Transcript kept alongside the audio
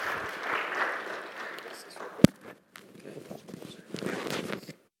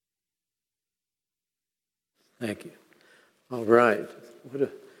Thank you. All right.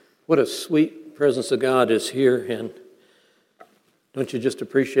 What a sweet presence of God is here, and don't you just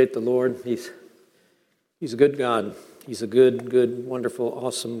appreciate the Lord? He's a good God. He's a good, wonderful,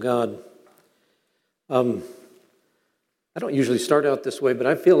 awesome God. I don't usually start out this way, but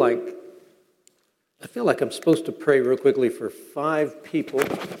I feel like I'm supposed to pray real quickly for 5 people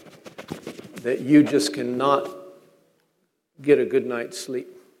that you just cannot get a good night's sleep.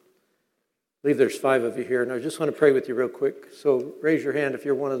 I believe there's 5 of you here, and I just want to pray with you real quick. So raise your hand if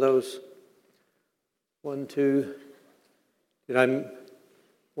you're one of those. 1, 2.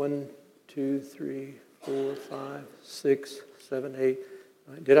 1, 2, 3, 4, 5, 6, 7, 8.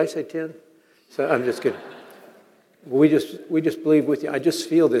 9. Did I say 10? So I'm just kidding. We just believe with you. I just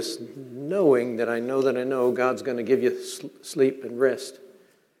feel this knowing that I know God's going to give you sleep and rest.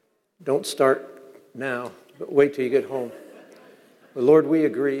 Don't start now, but wait till you get home. But Lord, we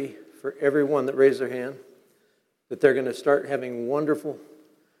agree for everyone that raised their hand that they're going to start having wonderful,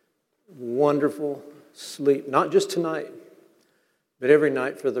 wonderful sleep. Not just tonight, but every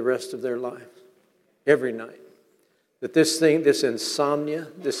night for the rest of their lives. Every night. That this insomnia,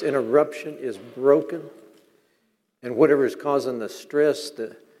 this interruption is broken. And whatever is causing the stress,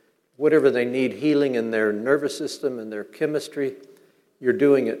 whatever they need healing in their nervous system and their chemistry, you're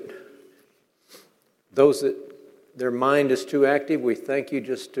doing it. Those that their mind is too active, we thank you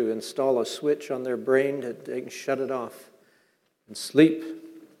just to install a switch on their brain that they can shut it off and sleep.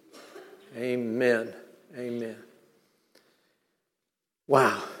 Amen. Amen.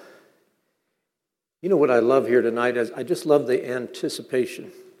 Wow. You know what I love here tonight is I just love the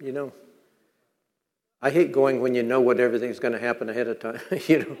anticipation, you know. I hate going when you know what everything's going to happen ahead of time,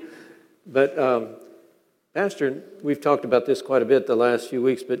 you know. But Pastor, we've talked about this quite a bit the last few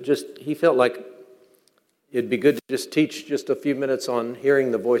weeks, but he felt like it'd be good to just teach just a few minutes on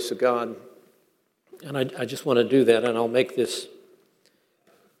hearing the voice of God. And I just want to do that, and I'll make this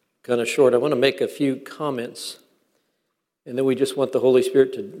kind of short. I want to make a few comments, and then we just want the Holy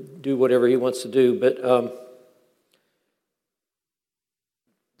Spirit to do whatever He wants to do. But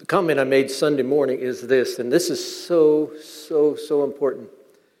the comment I made Sunday morning is this, and this is so important.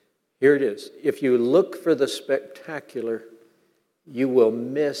 Here it is. If you look for the spectacular, you will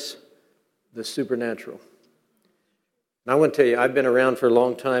miss the supernatural. And I want to tell you, I've been around for a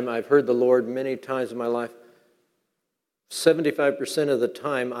long time. I've heard the Lord many times in my life. 75% of the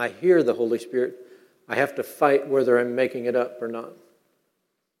time I hear the Holy Spirit, I have to fight whether I'm making it up or not.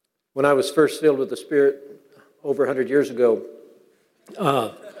 When I was first filled with the Spirit over 100 years ago,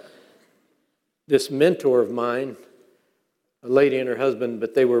 this mentor of mine, a lady and her husband,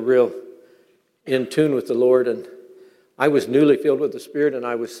 but they were real in tune with the Lord, and I was newly filled with the Spirit, and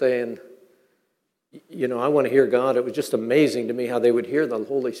I was saying, you know, I want to hear God. It was just amazing to me how they would hear the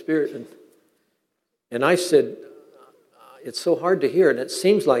Holy Spirit. And I said, it's so hard to hear, and it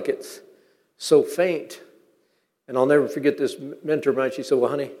seems like it's so faint. And I'll never forget this mentor of mine. She said, well,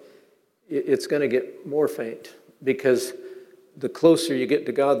 honey, it's going to get more faint, because the closer you get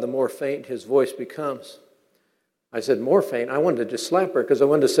to God, the more faint His voice becomes. I said, more faint? I wanted to just slap her, because I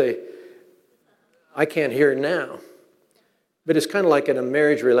wanted to say, I can't hear now. But it's kind of like in a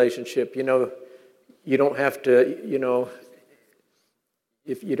marriage relationship, you know. You don't have to, you know,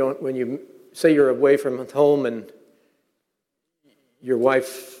 when you say you're away from home and your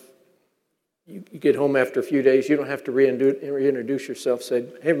wife, you get home after a few days, you don't have to reintroduce yourself. Say,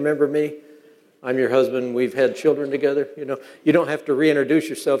 hey, remember me? I'm your husband. We've had children together. You know, you don't have to reintroduce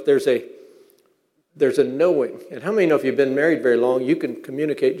yourself. There's a knowing. And how many know if you've been married very long, you can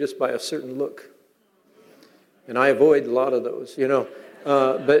communicate just by a certain look? And I avoid a lot of those, you know.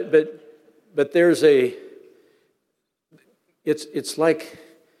 But there's it's like,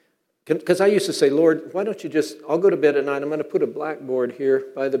 because I used to say, Lord, why don't you I'll go to bed at night, I'm going to put a blackboard here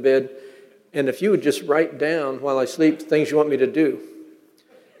by the bed, and if you would just write down while I sleep things you want me to do.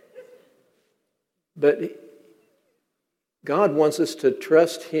 But God wants us to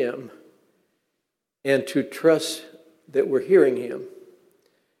trust Him and to trust that we're hearing Him.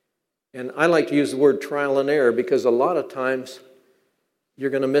 And I like to use the word trial and error, because a lot of times you're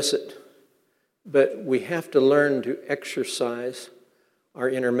going to miss it. But we have to learn to exercise our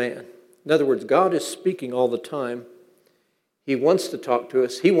inner man. In other words, God is speaking all the time. He wants to talk to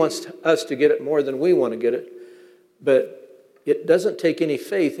us. He wants us to get it more than we want to get it. But it doesn't take any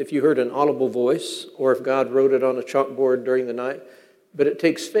faith if you heard an audible voice or if God wrote it on a chalkboard during the night. But it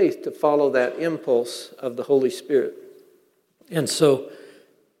takes faith to follow that impulse of the Holy Spirit. And so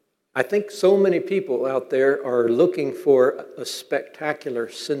I think so many people out there are looking for a spectacular,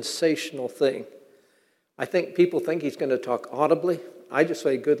 sensational thing. I think people think He's going to talk audibly. I just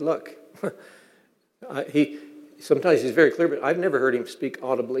say, good luck. sometimes he's very clear, but I've never heard him speak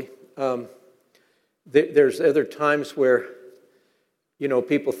audibly. There's other times where,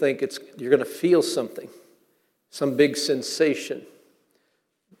 people think you're going to feel something, some big sensation.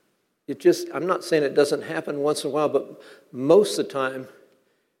 I'm not saying it doesn't happen once in a while, but most of the time,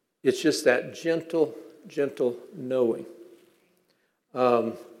 it's just that gentle knowing.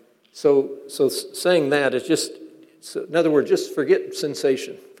 So saying that is just, in other words, just forget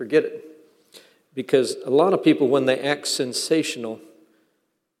sensation, forget it. Because a lot of people, when they act sensational,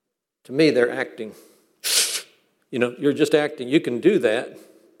 to me, they're acting. You're just acting. You can do that,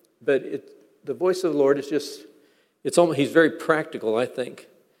 but the voice of the Lord is just, he's very practical, I think.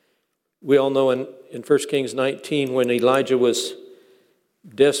 We all know in 1 Kings 19, when Elijah was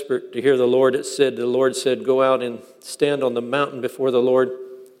desperate to hear the Lord, the Lord said, go out and stand on the mountain before the Lord.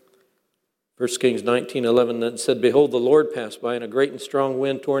 1 Kings 19:11 then said, behold, the Lord passed by, and a great and strong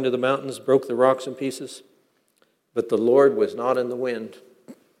wind tore into the mountains, broke the rocks in pieces. But the Lord was not in the wind.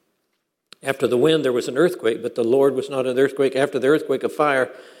 After the wind, there was an earthquake, but the Lord was not in the earthquake. After the earthquake, a fire,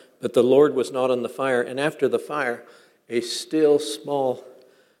 but the Lord was not in the fire. And after the fire, a still small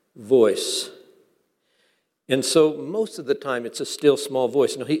voice. And so most of the time, it's a still small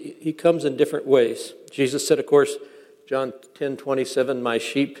voice. Now, he comes in different ways. Jesus said, of course, John 10:27, my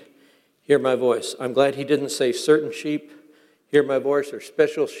sheep hear my voice. I'm glad he didn't say certain sheep hear my voice or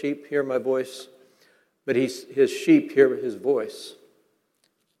special sheep hear my voice, but his sheep hear his voice.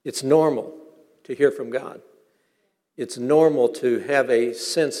 It's normal to hear from God. It's normal to have a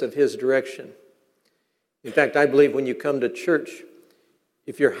sense of his direction. In fact, I believe when you come to church,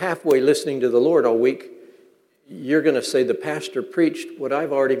 if you're halfway listening to the Lord all week, you're going to say, the pastor preached what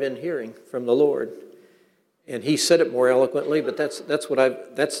I've already been hearing from the Lord. And he said it more eloquently, but that's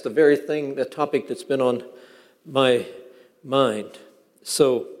the very thing, the topic that's been on my mind.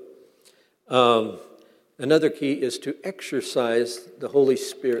 So, another key is to exercise the Holy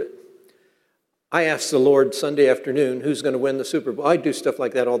Spirit. I asked the Lord Sunday afternoon, who's going to win the Super Bowl? I do stuff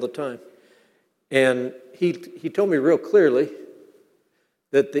like that all the time. And he told me real clearly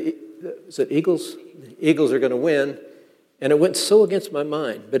that the Eagles are going to win. And it went so against my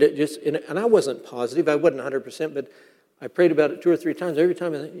mind. But it just, and I wasn't positive. I wasn't 100%, but I prayed about it 2 or 3 times. Every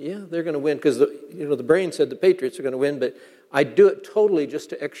time I think, yeah, they're going to win. Because the brain said the Patriots are going to win. But I do it totally just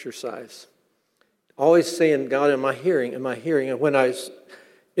to exercise. Always saying, God, am I hearing? Am I hearing? And when at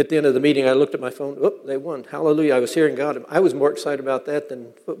the end of the meeting, I looked at my phone. Oh, they won. Hallelujah. I was hearing God. I was more excited about that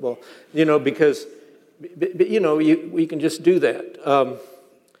than football. Because, we can just do that.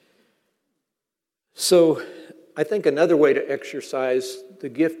 So I think another way to exercise the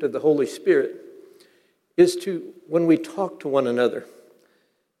gift of the Holy Spirit is to, when we talk to one another.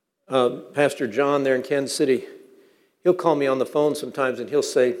 Pastor John there in Kansas City, he'll call me on the phone sometimes and he'll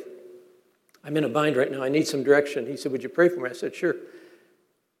say, I'm in a bind right now. I need some direction. He said, would you pray for me? I said, sure.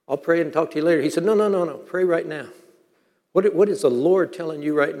 I'll pray and talk to you later. He said, no. Pray right now. What is the Lord telling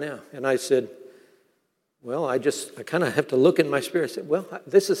you right now? And I said, well, I kind of have to look in my spirit. I said, well,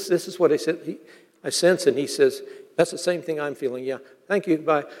 this is what I said. I sense, and he says, that's the same thing I'm feeling. Yeah, thank you,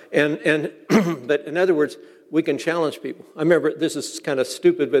 bye. And but in other words, we can challenge people. I remember, this is kind of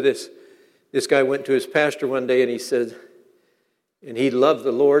stupid, but this guy went to his pastor one day, and he said, and he loved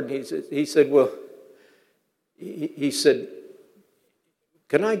the Lord. And he said,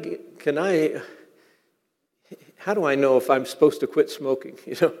 can I? How do I know if I'm supposed to quit smoking?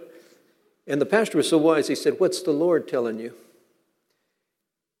 And the pastor was so wise. He said, what's the Lord telling you?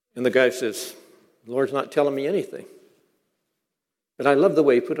 And the guy says, the Lord's not telling me anything. But I love the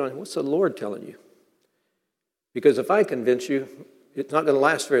way he put it on, what's the Lord telling you? Because if I convince you, it's not going to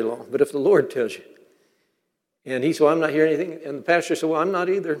last very long. But if the Lord tells you. And he said, well, I'm not hearing anything. And the pastor said, well, I'm not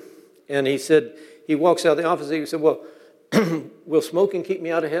either. And he said, he walks out of the office, he said, well, will smoking keep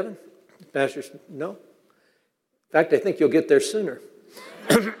me out of heaven? The pastor said, no. In fact, I think you'll get there sooner.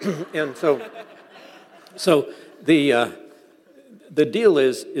 And so the deal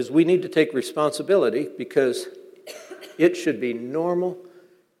is we need to take responsibility because it should be normal,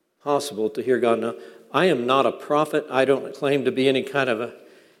 possible to hear God. Now, I am not a prophet. I don't claim to be any kind of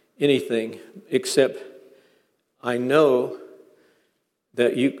anything, except I know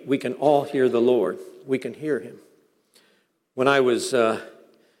that we can all hear the Lord. We can hear him. When I was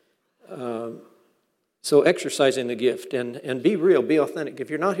so exercising the gift and be real, be authentic. If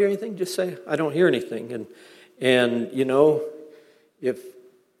you're not hearing anything, just say, I don't hear anything. And if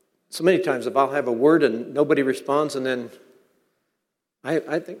so many times if I'll have a word and nobody responds, and then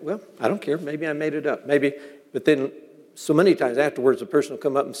I think, well, I don't care. Maybe I made it up. Maybe, but then so many times afterwards, the person will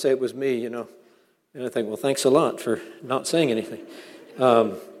come up and say it was me, And I think, well, thanks a lot for not saying anything.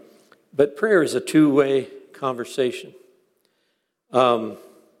 But prayer is a two-way conversation.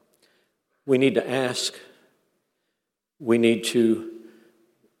 We need to ask. You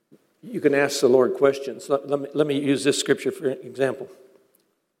can ask the Lord questions. Let me use this scripture for example.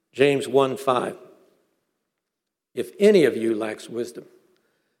 James 1:5. If any of you lacks wisdom,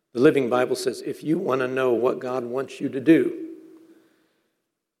 the Living Bible says, if you want to know what God wants you to do,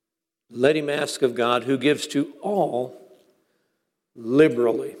 let him ask of God, who gives to all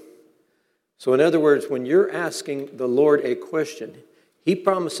liberally. So in other words, when you're asking the Lord a question, he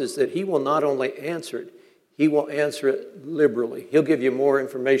promises that he will not only answer it, he will answer it liberally. He'll give you more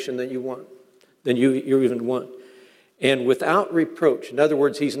information than you want, than you even want. And without reproach. In other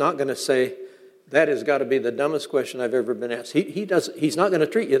words, he's not going to say, that has got to be the dumbest question I've ever been asked. He's not going to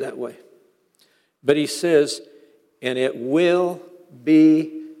treat you that way. But he says, and it will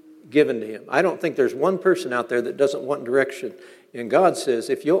be given to him. I don't think there's one person out there that doesn't want direction. And God says,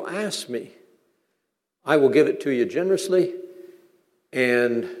 if you'll ask me, I will give it to you generously,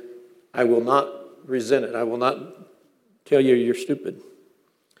 and I will not resent it. I will not tell you you're stupid.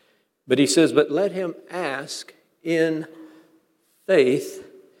 But he says, but let him ask in faith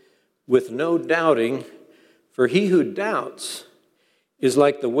with no doubting, for he who doubts is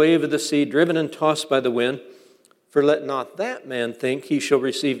like the wave of the sea driven and tossed by the wind. For let not that man think he shall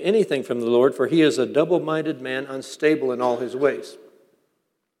receive anything from the Lord, for he is a double-minded man, unstable in all his ways.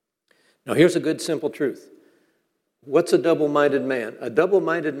 Now here's a good simple truth. What's a double-minded man? A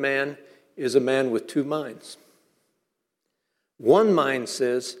double-minded man is a man with two minds. One mind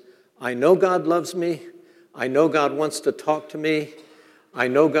says, I know God loves me. I know God wants to talk to me. I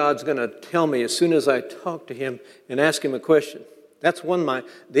know God's going to tell me as soon as I talk to him and ask him a question. That's one mind.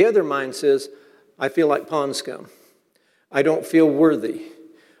 The other mind says, I feel like pond scum. I don't feel worthy.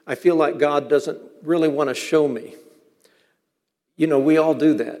 I feel like God doesn't really want to show me. You know, we all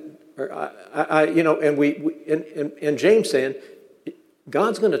do that. And James saying,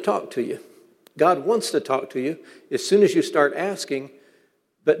 God's going to talk to you. God wants to talk to you as soon as you start asking,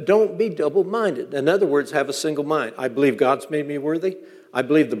 but don't be double-minded. In other words, have a single mind. I believe God's made me worthy. I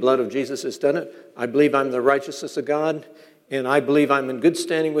believe the blood of Jesus has done it. I believe I'm the righteousness of God, and I believe I'm in good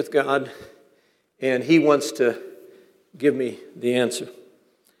standing with God, and he wants to give me the answer.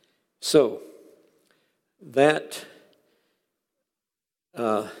 So, that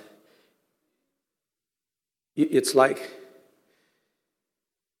it's like,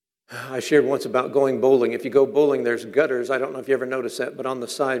 I shared once about going bowling. If you go bowling, there's gutters. I don't know if you ever noticed that, but on the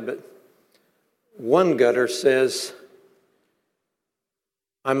side. But one gutter says,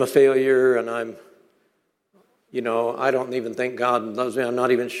 I'm a failure, and I don't even think God loves me. I'm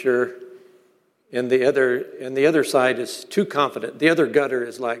not even sure. And the other side is too confident. The other gutter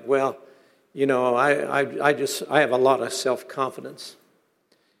is like, well, I have a lot of self-confidence.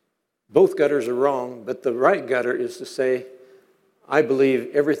 Both gutters are wrong, but the right gutter is to say, I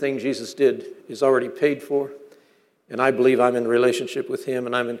believe everything Jesus did is already paid for, and I believe I'm in relationship with him,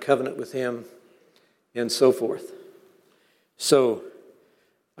 and I'm in covenant with him, and so forth. So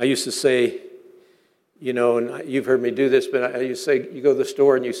I used to say, and you've heard me do this, but I used to say, you go to the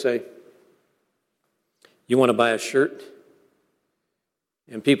store and you say, you want to buy a shirt?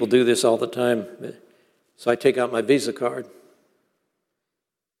 And people do this all the time. So I take out my Visa card,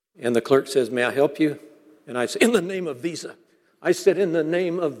 and the clerk says, may I help you? And I say, in the name of Visa. I said, in the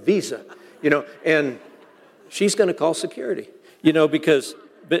name of Visa, and she's going to call security, because,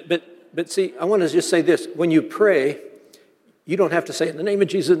 but see, I want to just say this. When you pray, you don't have to say, in the name of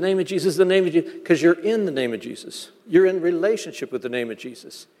Jesus, the name of Jesus, the name of Jesus, because you're in the name of Jesus. You're in relationship with the name of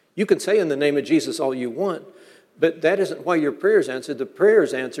Jesus. You can say in the name of Jesus all you want, but that isn't why your prayer is answered. The prayer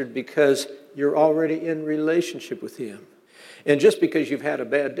is answered because you're already in relationship with him. And just because you've had a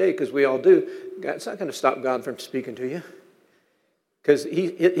bad day, because we all do, it's not going to stop God from speaking to you. Because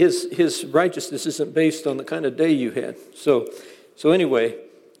his righteousness isn't based on the kind of day you had. So anyway,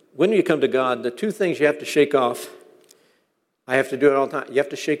 when you come to God, the two things you have to shake off, I have to do it all the time. You have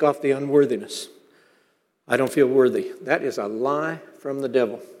to shake off the unworthiness. I don't feel worthy. That is a lie from the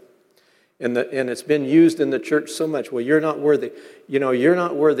devil. And it's been used in the church so much. Well, you're not worthy. You're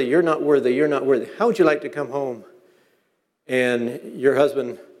not worthy. You're not worthy. You're not worthy. How would you like to come home and your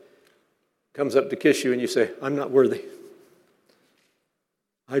husband comes up to kiss you and you say, I'm not worthy.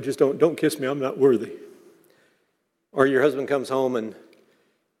 I just don't kiss me, I'm not worthy. Or your husband comes home and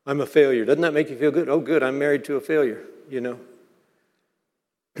I'm a failure. Doesn't that make you feel good? Oh, good, I'm married to a failure,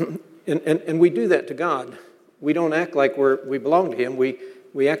 And we do that to God. We don't act like we belong to him.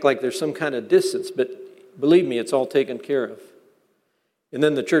 We act like there's some kind of distance, but believe me, it's all taken care of. And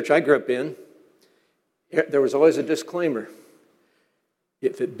then the church I grew up in, there was always a disclaimer.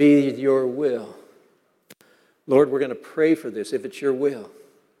 If it be your will. Lord, we're going to pray for this if it's your will.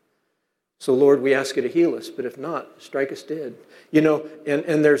 So, Lord, we ask you to heal us, but if not, strike us dead. You know,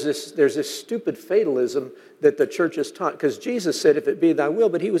 and there's this stupid fatalism that the church has taught, because Jesus said, if it be thy will,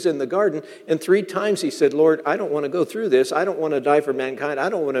 but he was in the garden, and 3 times he said, Lord, I don't want to go through this. I don't want to die for mankind. I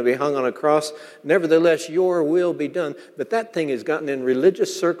don't want to be hung on a cross. Nevertheless, your will be done. But that thing has gotten in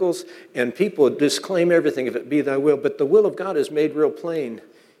religious circles, and people disclaim everything, if it be thy will. But the will of God is made real plain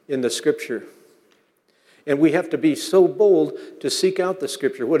in the Scripture. And we have to be so bold to seek out the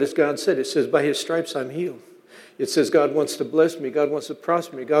Scripture. What has God said? It says, by his stripes I'm healed. It says God wants to bless me. God wants to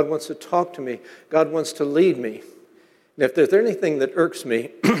prosper me. God wants to talk to me. God wants to lead me. And if there's anything that irks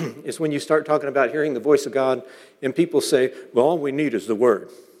me, is when you start talking about hearing the voice of God and people say, well, all we need is the Word.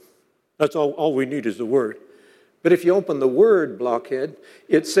 That's all we need is the Word. But if you open the Word, blockhead,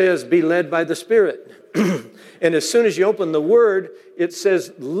 it says, be led by the Spirit. And as soon as you open the Word, it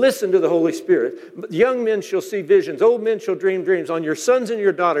says, listen to the Holy Spirit. Young men shall see visions. Old men shall dream dreams. On your sons and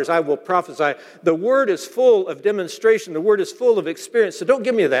your daughters I will prophesy. The Word is full of demonstration. The Word is full of experience. So don't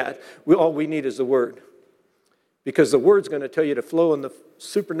give me that. All we need is the Word. Because the Word's going to tell you to flow in the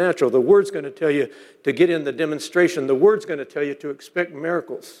supernatural. The Word's going to tell you to get in the demonstration. The Word's going to tell you to expect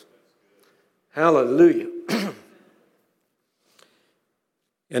miracles. Hallelujah.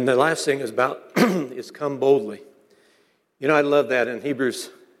 And the last thing is come boldly. You know, I love that in Hebrews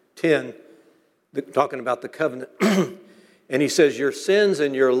 10, talking about the covenant. And he says, your sins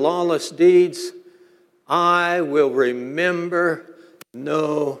and your lawless deeds, I will remember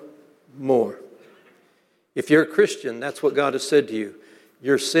no more. If you're a Christian, that's what God has said to you.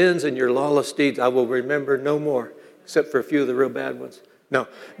 Your sins and your lawless deeds, I will remember no more, except for a few of the real bad ones. No,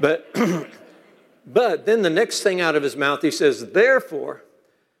 but then the next thing out of his mouth, he says, therefore,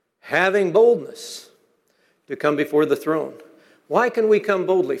 having boldness to come before the throne. Why can we come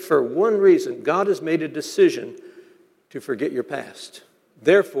boldly? For one reason, God has made a decision to forget your past.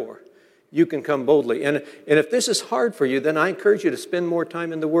 Therefore, you can come boldly. And if this is hard for you, then I encourage you to spend more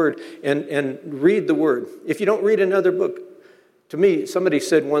time in the Word and read the Word. If you don't read another book, to me, somebody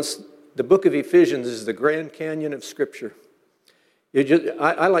said once, the book of Ephesians is the Grand Canyon of Scripture.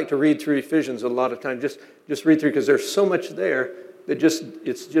 I like to read through Ephesians a lot of times, just read through, because there's so much there that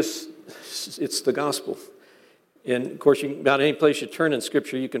it's the gospel. And of course, about any place you turn in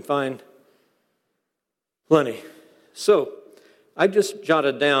Scripture, you can find plenty. So I just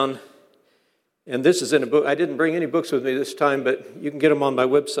jotted down, and this is in a book. I didn't bring any books with me this time, but you can get them on my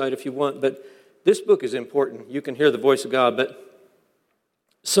website if you want. But this book is important. You can hear the voice of God. But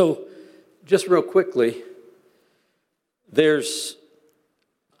so just real quickly,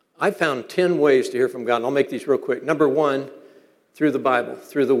 I found 10 ways to hear from God, and I'll make these real quick. Number 1, through the Bible,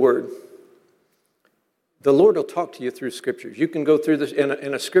 through the Word. The Lord will talk to you through Scriptures. You can go through this, and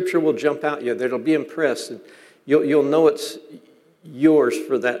a Scripture will jump out at you that'll be impressed, and you'll know it's yours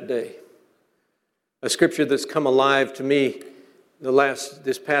for that day. A Scripture that's come alive to me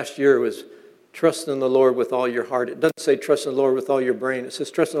this past year was trust in the Lord with all your heart. It doesn't say trust in the Lord with all your brain. It says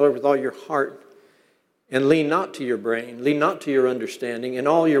trust in the Lord with all your heart. And lean not to your brain, lean not to your understanding. In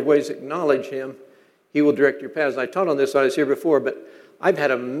all your ways acknowledge Him. He will direct your paths. I taught on this, I was here before, but I've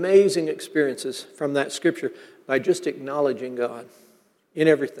had amazing experiences from that Scripture by just acknowledging God in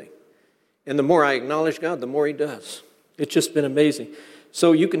everything. And the more I acknowledge God, the more He does. It's just been amazing.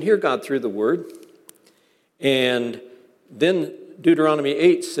 So you can hear God through the Word. And then Deuteronomy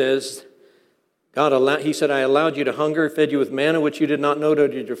 8 says, He said, I allowed you to hunger, fed you with manna, which you did not know, nor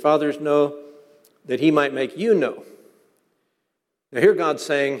did your fathers know, that He might make you know. Now here God's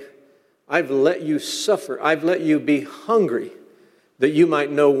saying, I've let you suffer. I've let you be hungry that you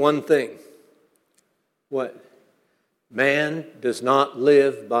might know one thing. What? Man does not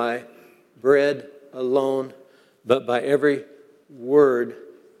live by bread alone, but by every word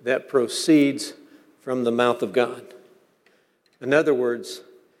that proceeds from the mouth of God. In other words,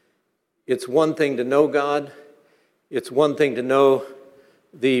 it's one thing to know God. It's one thing to know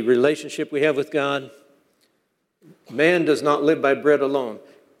the relationship we have with God. Man does not live by bread alone.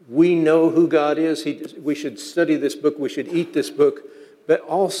 We know who God is. We should study this book. We should eat this book. But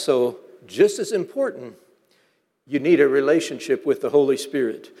also, just as important, you need a relationship with the Holy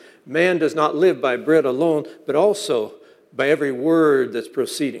Spirit. Man does not live by bread alone, but also by every word that's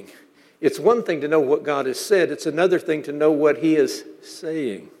proceeding. It's one thing to know what God has said. It's another thing to know what He is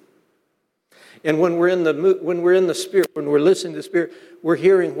saying. And when we're in the Spirit, when we're listening to the Spirit, we're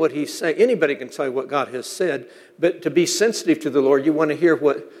hearing what He's saying. Anybody can say what God has said, but to be sensitive to the Lord, you want to hear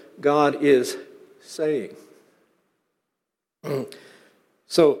what God is saying.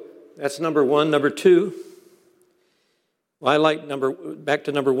 So that's number 1. Number 2, well, I like back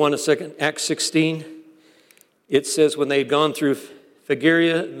to number 1 a second, Acts 16. it says when they'd gone through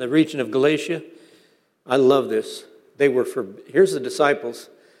Phrygia and the region of Galatia, I love this. Here's the disciples.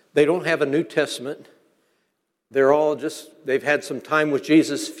 They don't have a New Testament. They've had some time with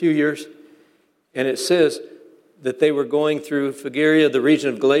Jesus, a few years. And it says that they were going through Phrygia, the region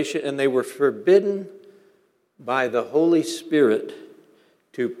of Galatia, and they were forbidden by the Holy Spirit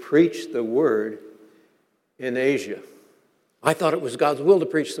to preach the word in Asia. I thought it was God's will to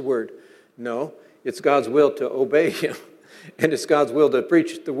preach the word. No, it's God's will to obey him. And it's God's will to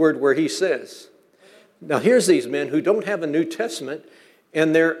preach the word where he says. Now here's these men who don't have a New Testament,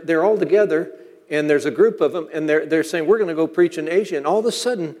 and they're all together, and there's a group of them, and they're saying, we're going to go preach in Asia. And all of a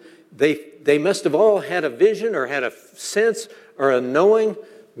sudden, they must have all had a vision or had a sense or a knowing,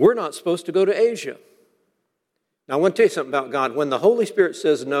 we're not supposed to go to Asia. Now I want to tell you something about God. When the Holy Spirit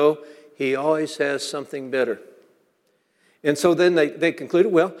says no, he always has something better. And so then they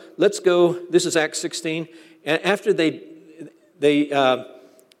concluded, well, let's go. This is Acts 16. And after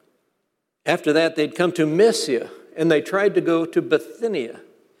after that, they'd come to Mysia, and they tried to go to Bithynia.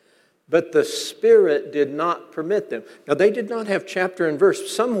 But the Spirit did not permit them. Now, they did not have chapter and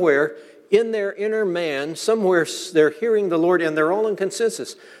verse. Somewhere in their inner man, somewhere they're hearing the Lord, and they're all in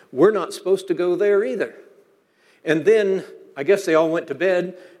consensus. We're not supposed to go there either. And then, I guess they all went to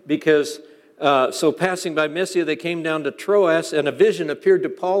bed because, so passing by Mysia, they came down to Troas, and a vision appeared to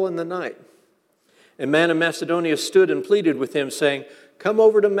Paul in the night. A man of Macedonia stood and pleaded with him, saying, come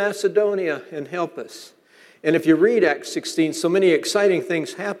over to Macedonia and help us. And if you read Acts 16, so many exciting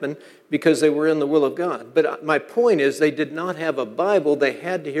things happen because they were in the will of God. But my point is they did not have a Bible. They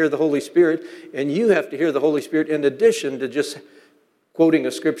had to hear the Holy Spirit. And you have to hear the Holy Spirit in addition to just quoting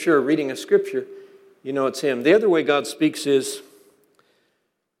a scripture or reading a scripture. You know it's him. The other way God speaks is,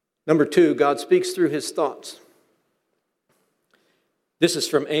 number 2, God speaks through his thoughts. This is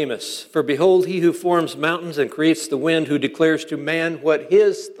from Amos. For behold, he who forms mountains and creates the wind, who declares to man what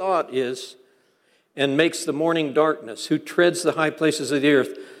his thought is, and makes the morning darkness, who treads the high places of the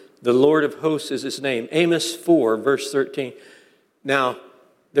earth. The Lord of hosts is his name. Amos 4, verse 13. Now,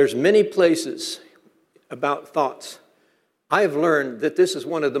 there's many places about thoughts. I've learned that this is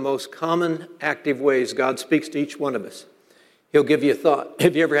one of the most common active ways God speaks to each one of us. He'll give you a thought.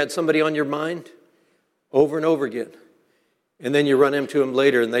 Have you ever had somebody on your mind? Over and over again. And then you run into them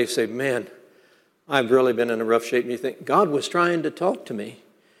later and they say, man, I've really been in a rough shape. And you think, God was trying to talk to me.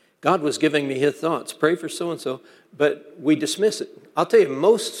 God was giving me his thoughts. Pray for so-and-so. But we dismiss it. I'll tell you,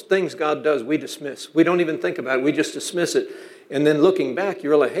 most things God does, we dismiss. We don't even think about it. We just dismiss it. And then looking back,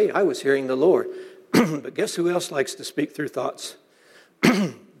 you're like, hey, I was hearing the Lord. But guess who else likes to speak through thoughts?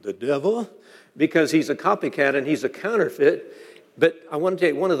 The devil. Because he's a copycat and he's a counterfeit. But I want to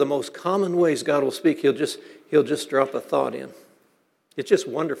tell you, one of the most common ways God will speak, he'll just drop a thought in. It's just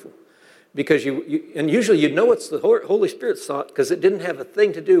wonderful. Because and usually you know it's the Holy Spirit's thought because it didn't have a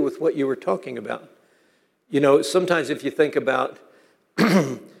thing to do with what you were talking about. You know, sometimes if you think about,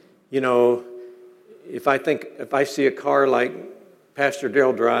 you know, if I see a car like Pastor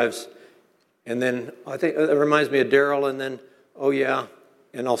Darrell drives, and then I think it reminds me of Darrell, and then, oh yeah,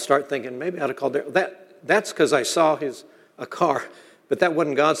 and I'll start thinking, maybe I ought to call Darrell. That's because I saw a car, but that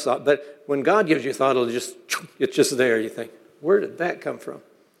wasn't God's thought. But when God gives you a thought, it's just there. You think, where did that come from?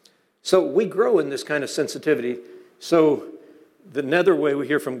 So we grow in this kind of sensitivity. So another way we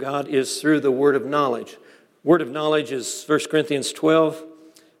hear from God is through the word of knowledge. Word of knowledge is 1 Corinthians 12,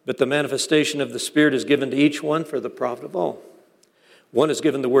 but the manifestation of the Spirit is given to each one for the profit of all. One is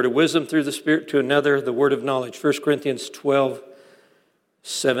given the word of wisdom through the Spirit, to another the word of knowledge. 1 Corinthians 12,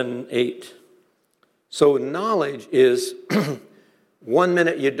 7, 8. So knowledge is 1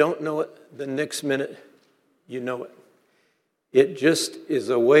 minute you don't know it, the next minute you know it. It just is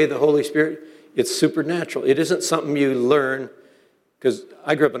a way the Holy Spirit, it's supernatural. It isn't something you learn, because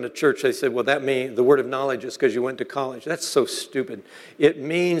I grew up in a church, they said, well, that means the word of knowledge is because you went to college. That's so stupid. It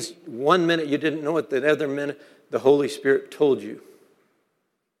means 1 minute you didn't know it, the other minute the Holy Spirit told you.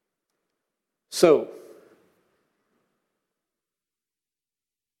 So,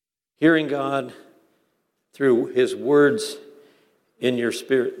 hearing God through his words in your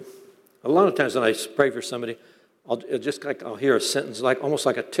spirit. A lot of times when I pray for somebody, I'll hear a sentence almost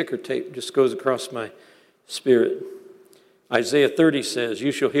like a ticker tape just goes across my spirit. Isaiah 30 says,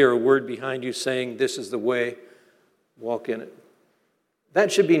 you shall hear a word behind you saying, this is the way, walk in it.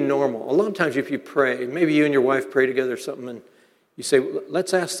 That should be normal. A lot of times if you pray, maybe you and your wife pray together or something, and you say,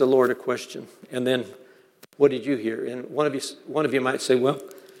 let's ask the Lord a question. And then, what did you hear? And one of you might say, well,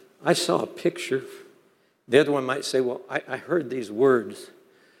 I saw a picture. The other one might say, well, I heard these words.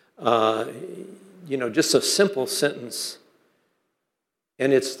 Just a simple sentence.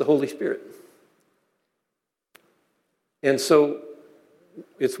 And it's the Holy Spirit. And so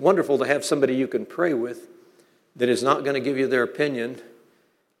it's wonderful to have somebody you can pray with that is not going to give you their opinion.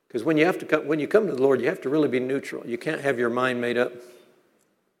 Because when you come to the Lord, you have to really be neutral. You can't have your mind made up.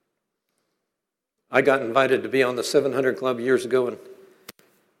 I got invited to be on the 700 Club years ago, and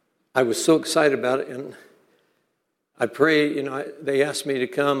I was so excited about it. And I pray, they asked me to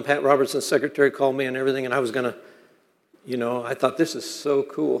come. Pat Robertson's secretary called me and everything, and I was going to, I thought this is so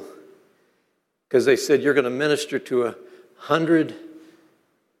cool. Because they said, you're going to minister to 100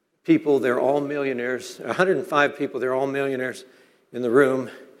 people, they're all millionaires. 105 people, they're all millionaires in the room.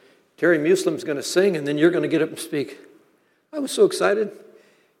 Terry Muslim's going to sing, and then you're going to get up and speak. I was so excited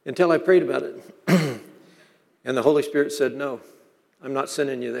until I prayed about it. And the Holy Spirit said, no, I'm not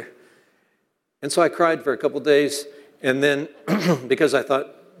sending you there. And so I cried for a couple days, and then because I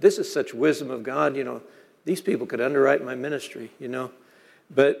thought, this is such wisdom of God, these people could underwrite my ministry,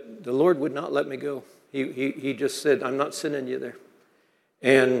 But the Lord would not let me go. He just said, I'm not sending you there.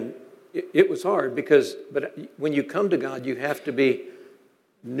 And it was hard but when you come to God, you have to be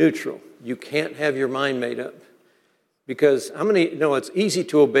neutral. You can't have your mind made up. Because how many know it's easy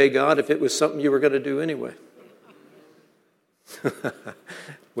to obey God if it was something you were going to do anyway?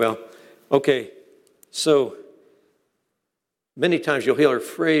 Well, okay. So many times you'll hear a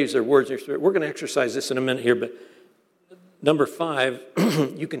phrase or words in your spirit. We're going to exercise this in a minute here, but number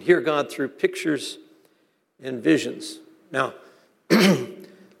 5, you can hear God through pictures and visions. Now,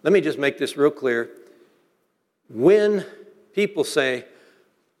 let me just make this real clear. When people say,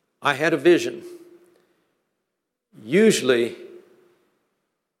 I had a vision, usually,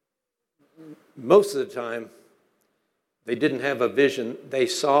 most of the time, they didn't have a vision. They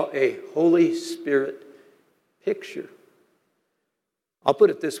saw a Holy Spirit picture. I'll put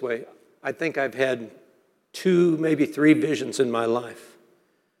it this way. I think I've had 2, maybe 3 visions in my life.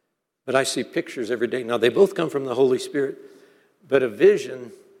 But I see pictures every day. Now, they both come from the Holy Spirit. But a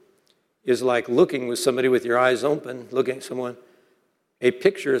vision is like looking with somebody with your eyes open, looking at someone. A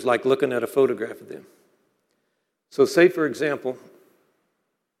picture is like looking at a photograph of them. So say, for example,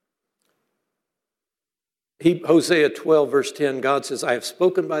 Hosea 12, verse 10, God says, I have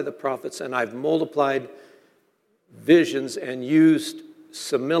spoken by the prophets, and I've multiplied visions and used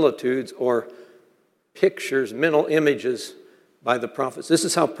similitudes or pictures, mental images by the prophets. This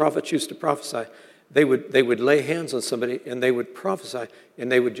is how prophets used to prophesy. They would lay hands on somebody and they would prophesy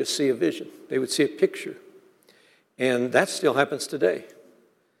and they would just see a vision. They would see a picture. And that still happens today.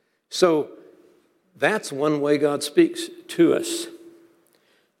 So that's one way God speaks to us.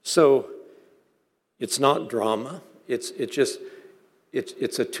 So it's not drama. It's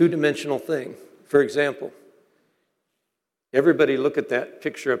a two-dimensional thing. For example, everybody look at that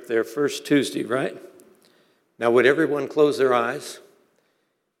picture up there, First Tuesday, right? Now, would everyone close their eyes?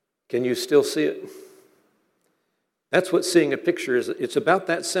 Can you still see it? That's what seeing a picture is. It's about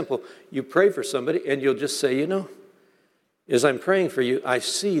that simple. You pray for somebody and you'll just say, as I'm praying for you, I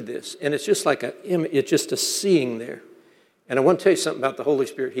see this. And it's just like it's just a seeing there. And I want to tell you something about the Holy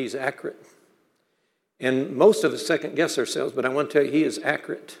Spirit. He's accurate. And most of us second guess ourselves, but I want to tell you, he is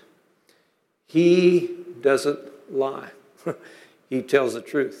accurate. He doesn't lie. He tells the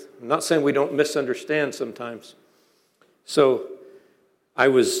truth. I'm not saying we don't misunderstand sometimes. So I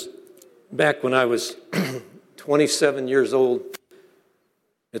was, back when I was 27 years old,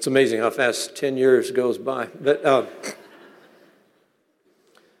 it's amazing how fast 10 years goes by. But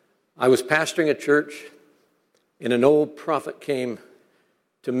I was pastoring a church, and an old prophet came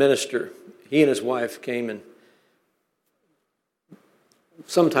to minister. He and his wife came, and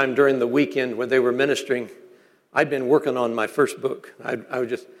sometime during the weekend when they were ministering, I'd been working on my first book. I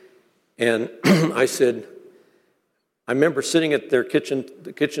said, I remember sitting at the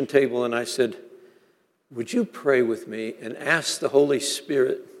kitchen table, and I said, would you pray with me and ask the Holy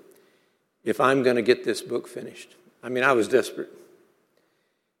Spirit if I'm going to get this book finished? I mean, I was desperate.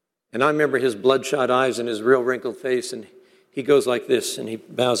 And I remember his bloodshot eyes and his real wrinkled face, and he goes like this, and he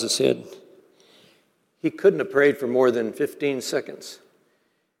bows his head. He couldn't have prayed for more than 15 seconds.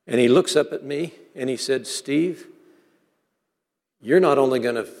 And he looks up at me, and he said, Steve, you're not only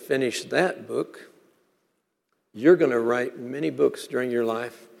going to finish that book, you're going to write many books during your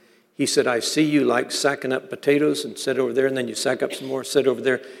life. He said, I see you like sacking up potatoes and sit over there, and then you sack up some more, sit over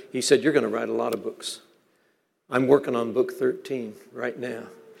there. He said, you're going to write a lot of books. I'm working on book 13 right now.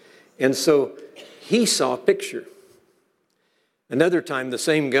 And so he saw a picture. Another time, the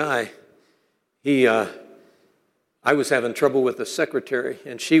same guy, I was having trouble with the secretary,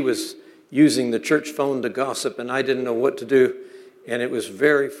 and she was using the church phone to gossip, and I didn't know what to do, and it was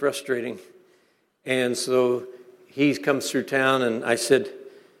very frustrating. And so he comes through town, and I said,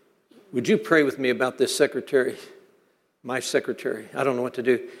 would you pray with me about this secretary? my secretary. I don't know what to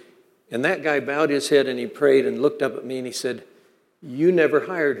do. And that guy bowed his head and he prayed and looked up at me and he said, you never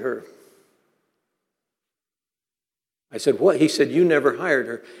hired her. I said, what? He said, you never hired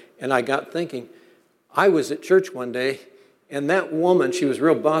her. And I got thinking, I was at church one day, and that woman, she was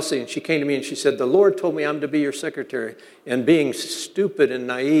real bossy, and she came to me and she said, the Lord told me I'm to be your secretary. And being stupid and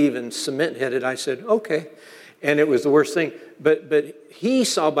naive and cement-headed, I said, okay. And it was the worst thing. But he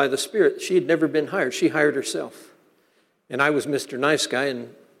saw by the Spirit she had never been hired. She hired herself. And I was Mr. Nice Guy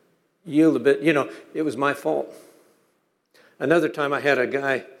and yielded a bit. It was my fault. Another time I had a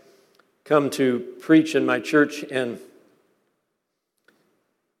guy come to preach in my church, and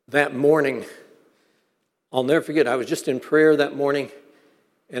that morning, I'll never forget, I was just in prayer that morning,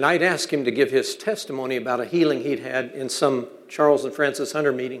 and I'd asked him to give his testimony about a healing he'd had in some Charles and Francis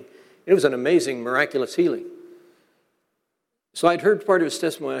Hunter meeting. It was an amazing, miraculous healing. So I'd heard part of his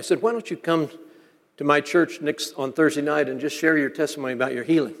testimony. I said, why don't you come to my church on Thursday night and just share your testimony about your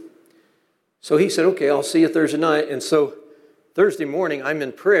healing? So he said, okay, I'll see you Thursday night. And so Thursday morning, I'm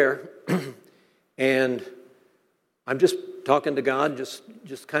in prayer, and I'm just talking to God,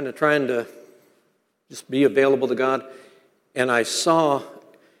 just kind of trying to just be available to God. And I saw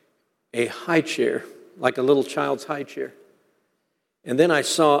a high chair, like a little child's high chair. And then I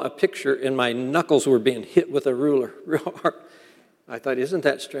saw a picture, and my knuckles were being hit with a ruler real hard. I thought, isn't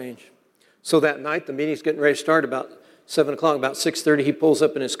that strange? So that night, the meeting's getting ready to start about 7 o'clock, about 6:30, he pulls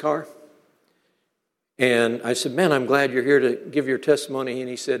up in his car. And I said, man, I'm glad you're here to give your testimony. And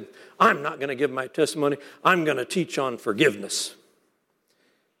he said, I'm not going to give my testimony. I'm going to teach on forgiveness.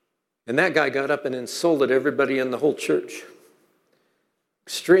 And that guy got up and insulted everybody in the whole church.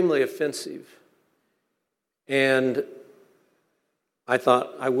 Extremely offensive. And I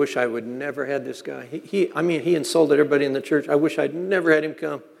thought, I wish I would never had this guy. He insulted everybody in the church. I wish I'd never had him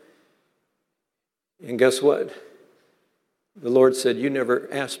come. And guess what? The Lord said, you never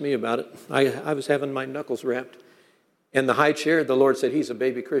asked me about it. I was having my knuckles wrapped. And the high chair, the Lord said, he's a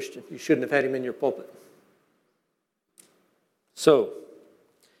baby Christian. You shouldn't have had him in your pulpit. So,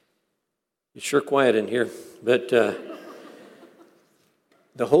 it's sure quiet in here. But the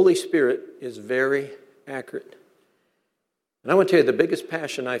Holy Spirit is very accurate. And I want to tell you, the biggest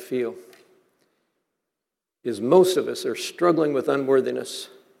passion I feel is most of us are struggling with unworthiness.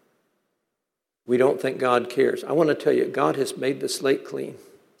 We don't think God cares. I want to tell you, God has made the slate clean.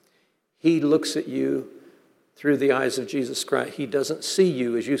 He looks at you through the eyes of Jesus Christ. He doesn't see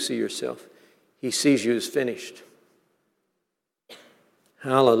you as you see yourself. He sees you as finished.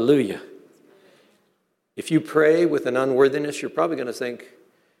 Hallelujah. If you pray with an unworthiness, you're probably going to think,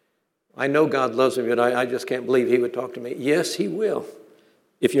 I know God loves me, but I just can't believe he would talk to me. Yes, he will,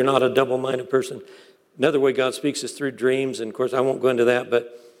 if you're not a double-minded person. Another way God speaks is through dreams, and of course I won't go into that,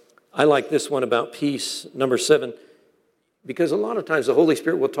 but I like this one about peace, number 7, because a lot of times the Holy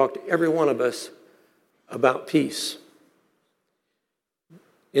Spirit will talk to every one of us about peace.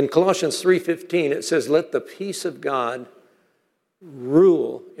 In Colossians 3:15, it says, let the peace of God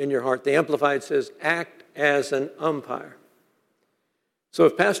rule in your heart. The Amplified says, act as an umpire. So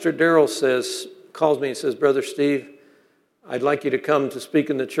if Pastor Darrell calls me and says, Brother Steve, I'd like you to come to speak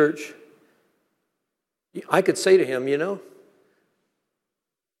in the church, I could say to him,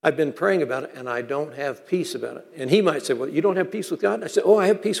 I've been praying about it, and I don't have peace about it. And he might say, well, you don't have peace with God? And I said, I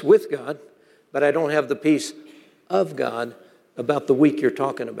have peace with God, but I don't have the peace of God about the week you're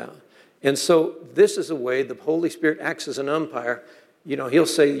talking about. And so this is a way the Holy Spirit acts as an umpire. He'll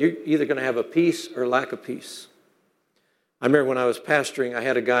say, you're either going to have a peace or lack of peace. I remember when I was pastoring, I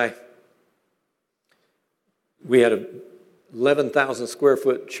had a guy, we had a 11,000 square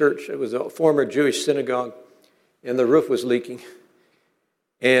foot church. It was a former Jewish synagogue, and the roof was leaking.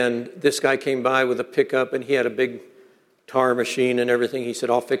 And this guy came by with a pickup, and he had a big tar machine and everything. He said,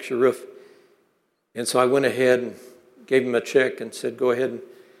 I'll fix your roof. And so I went ahead and gave him a check and said, go ahead. And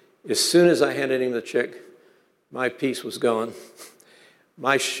as soon as I handed him the check, my peace was gone.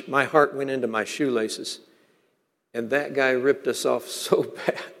 My heart went into my shoelaces. And that guy ripped us off so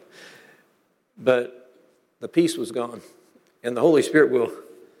bad. But the peace was gone. And the Holy Spirit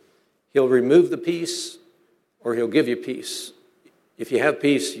he'll remove the peace or he'll give you peace. If you have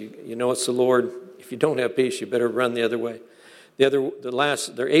peace, you know it's the Lord. If you don't have peace, you better run the other way.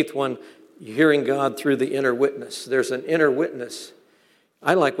 The eighth one, hearing God through the inner witness. There's an inner witness.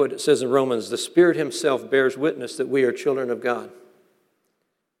 I like what it says in Romans. The Spirit himself bears witness that we are children of God.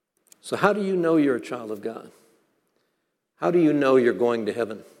 So how do you know you're a child of God? How do you know you're going to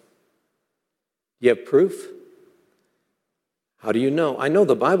heaven? You have proof? How do you know? I know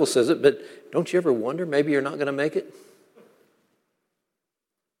the Bible says it, but don't you ever wonder maybe you're not going to make it?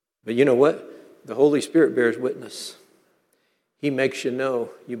 But you know what? The Holy Spirit bears witness. He makes you know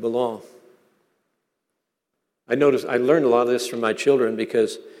you belong. I learned a lot of this from my children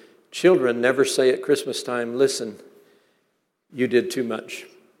because children never say at Christmas time, listen, you did too much.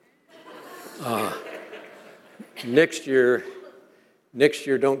 Next year,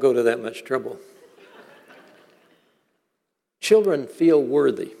 don't go to that much trouble. Children feel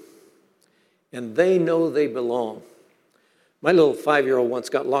worthy, and they know they belong. My little 5-year-old once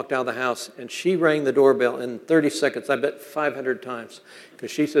got locked out of the house, and she rang the doorbell in 30 seconds, I bet 500 times, because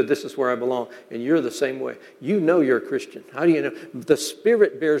she said, this is where I belong, and you're the same way. You know you're a Christian. How do you know? The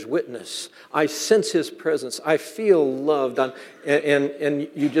Spirit bears witness. I sense His presence. I feel loved, and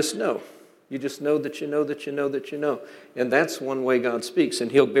you just know. You just know that you know that you know that you know. And that's one way God speaks,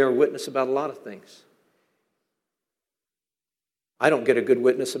 and He'll bear witness about a lot of things. I don't get a good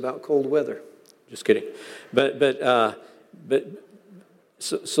witness about cold weather. Just kidding. But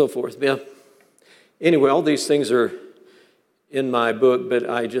so forth. Yeah. Anyway, all these things are in my book, but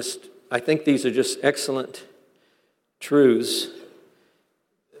I think these are just excellent truths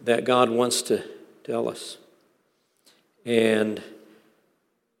that God wants to tell us. And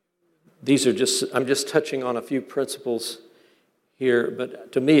these are I'm just touching on a few principles here,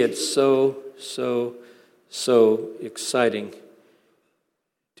 but to me it's so exciting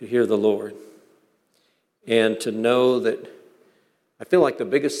to hear the Lord. And to know that, I feel like the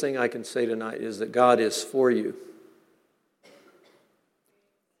biggest thing I can say tonight is that God is for you.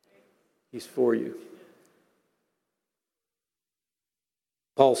 He's for you.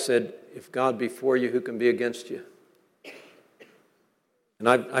 Paul said, if God be for you, who can be against you? And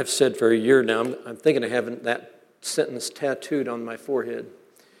I've said for a year now, I'm thinking of having that sentence tattooed on my forehead.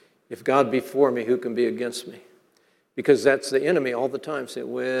 If God be for me, who can be against me? Because that's the enemy all the time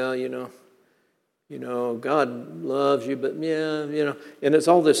saying, well, God loves you, but and it's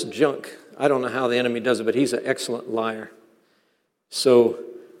all this junk. I don't know how the enemy does it, but he's an excellent liar. So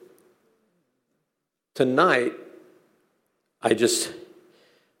tonight, I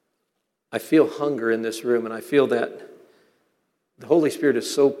feel hunger in this room, and I feel that the Holy Spirit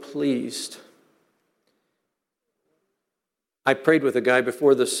is so pleased. I prayed with a guy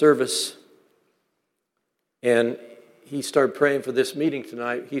before the service, and he started praying for this meeting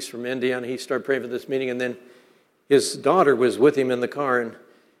tonight. He's from Indiana. He started praying for this meeting, and then his daughter was with him in the car,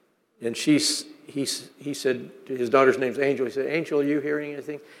 and he said, his daughter's name's Angel. He said, Angel, are you hearing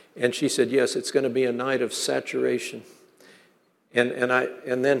anything? And she said, yes, it's going to be a night of saturation. And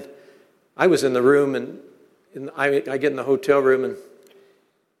then I was in the room, and I get in the hotel room, and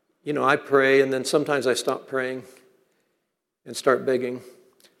I pray, and then sometimes I stop praying and start begging.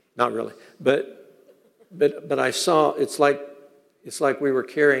 Not really, but I saw it's like we were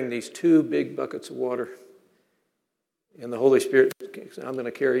carrying these 2 big buckets of water, and the Holy Spirit said, I'm going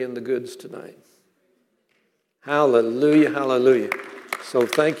to carry in the goods tonight. Hallelujah, hallelujah. So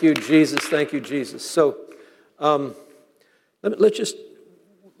thank you, Jesus. Thank you, Jesus. So let's just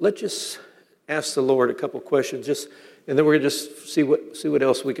ask the Lord a couple questions, and then we're going to just see what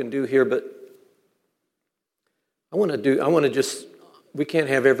else we can do here. But we can't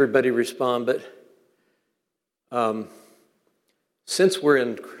have everybody respond, but since we're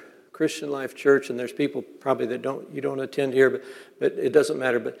in Christian Life Church, and there's people probably that you don't attend here, but it doesn't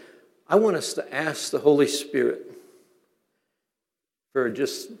matter. But I want us to ask the Holy Spirit for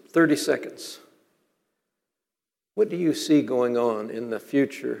just 30 seconds. What do you see going on in the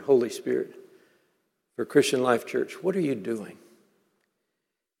future, Holy Spirit, for Christian Life Church? What are you doing?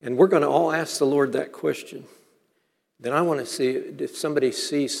 And we're going to all ask the Lord that question. Then I want to see if somebody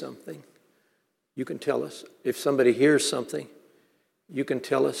sees something. You can tell us. If somebody hears something, you can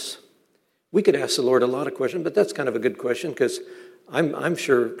tell us. We could ask the Lord a lot of questions, but that's kind of a good question because I'm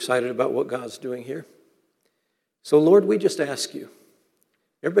sure excited about what God's doing here. So, Lord, we just ask you.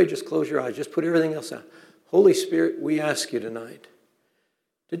 Everybody just close your eyes. Just put everything else out. Holy Spirit, we ask you tonight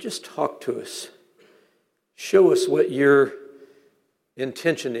to just talk to us. Show us what your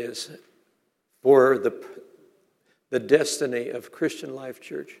intention is for the destiny of Christian Life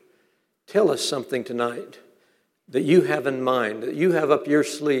Church. Tell us something tonight that you have in mind, that you have up your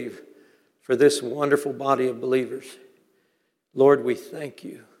sleeve for this wonderful body of believers. Lord, we thank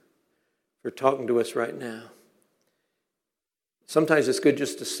you for talking to us right now. Sometimes it's good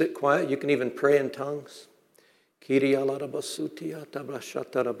just to sit quiet. You can even pray in tongues. We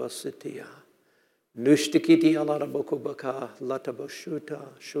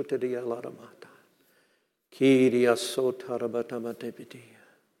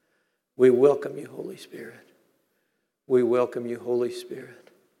welcome you, Holy Spirit. We welcome you, Holy Spirit.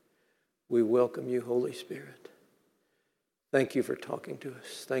 We welcome you, Holy Spirit. Thank you for talking to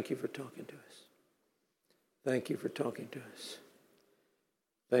us. Thank you for talking to us. Thank you for talking to us.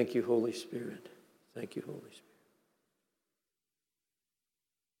 Thank you, Holy Spirit. Thank you, Holy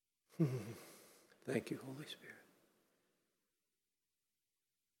Spirit. Thank you, Holy Spirit.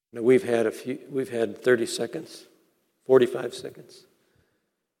 Now we've had 30 seconds, 45 seconds.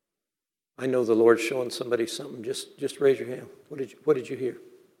 I know the Lord's showing somebody something. Just raise your hand. What did you hear?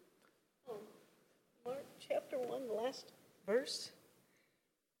 Mark chapter 1, the last verse.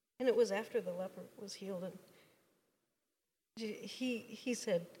 And it was after the leper was healed. And he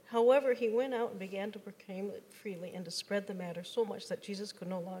said, however, he went out and began to proclaim it freely and to spread the matter so much that Jesus could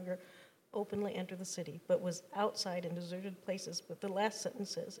no longer openly enter the city, but was outside in deserted places. But the last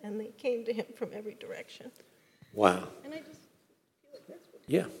sentence says, and they came to him from every direction. Wow. And I just feel like that's what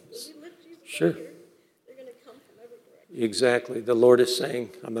yeah. we lift Jesus Sure. up here, they're going to come from every direction. Exactly. The Lord is saying,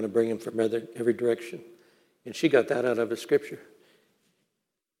 I'm going to bring him from every direction. And she got that out of a scripture.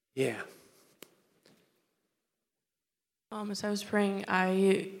 Yeah. As I was praying,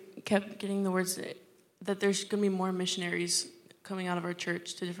 I kept getting the words that there's going to be more missionaries coming out of our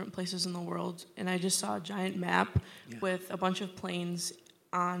church to different places in the world. And I just saw a giant map with a bunch of planes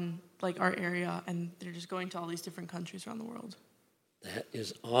on like our area, and they're just going to all these different countries around the world. That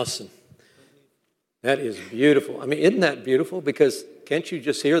is awesome. That is beautiful. I mean, isn't that beautiful? Because can't you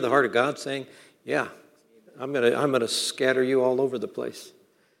just hear the heart of God saying, yeah, I'm gonna scatter you all over the place.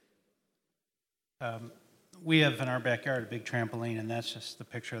 We have in our backyard a big trampoline, and that's just the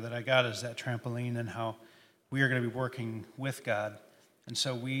picture that I got is that trampoline and how we are going to be working with God. And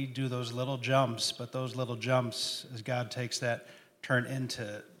so we do those little jumps, but those little jumps, as God takes that, turn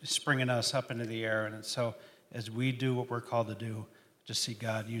into springing us up into the air. And so as we do what we're called to do, just see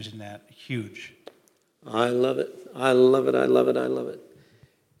God using that huge. I love it. I love it. I love it. I love it.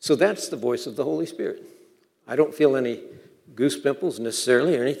 So that's the voice of the Holy Spirit. I don't feel any goose pimples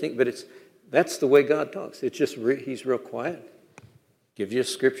necessarily or anything, but that's the way God talks. It's just he's real quiet. Gives you a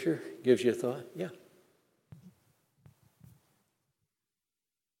scripture, gives you a thought. Yeah.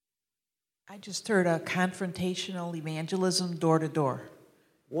 I just heard a confrontational evangelism door to door.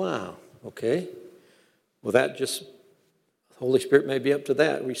 Wow. Okay. Well, the Holy Spirit may be up to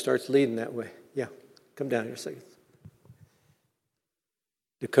that. He starts leading that way. Yeah. Come down here a second.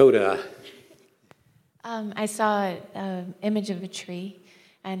 Dakota. I saw an image of a tree,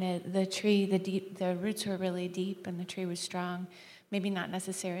 and the roots were really deep, and the tree was strong. Maybe not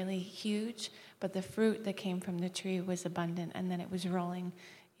necessarily huge, but the fruit that came from the tree was abundant, and then it was rolling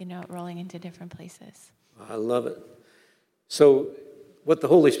into different places. I love it. So what the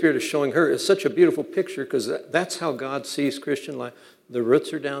Holy Spirit is showing her is such a beautiful picture, because that's how God sees Christian life. The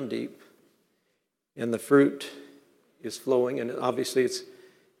roots are down deep, and the fruit is flowing, and obviously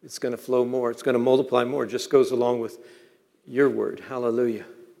it's going to flow more. It's going to multiply more. It just goes along with your word. Hallelujah.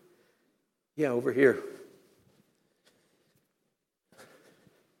 Yeah, over here.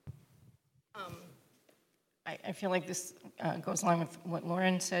 I feel like this goes along with what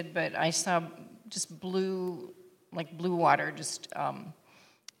Lauren said, but I saw just blue water, just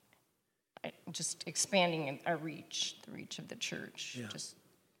expanding our reach, the reach of the church, just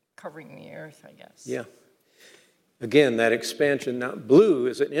covering the earth, I guess. Yeah. Again, that expansion. Now, blue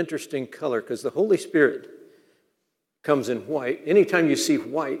is an interesting color because the Holy Spirit comes in white. Anytime you see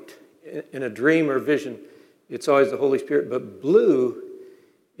white in a dream or vision, it's always the Holy Spirit. But blue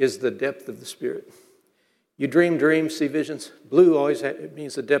is the depth of the Spirit. You dream dreams, see visions. Blue always it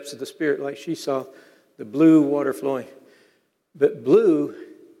means the depths of the Spirit, like she saw the blue water flowing. But blue,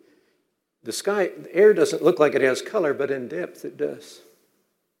 the sky, the air doesn't look like it has color, but in depth it does.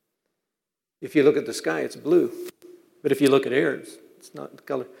 If you look at the sky, it's blue. But if you look at air, it's not the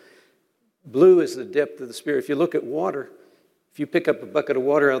color. Blue is the depth of the Spirit. If you look at water, if you pick up a bucket of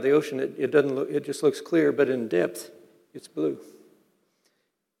water out of the ocean, it just looks clear, but in depth, it's blue.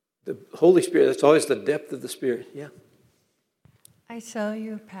 The Holy Spirit, that's always the depth of the Spirit. Yeah. I saw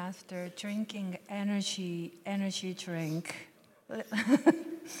you, Pastor, drinking energy drink,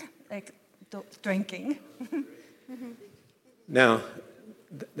 like drinking. Now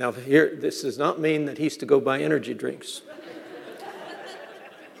here, this does not mean that he's to go buy energy drinks.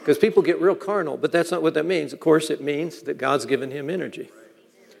 Because people get real carnal, but that's not what that means. Of course, it means that God's given him energy.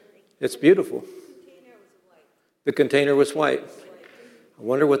 It's beautiful. The container was white. I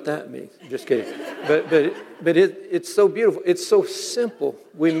wonder what that means. I'm just kidding. But it's so beautiful. It's so simple.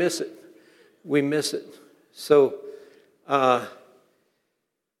 We miss it. We miss it. So,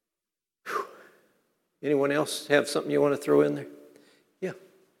 anyone else have something you want to throw in there? Yeah.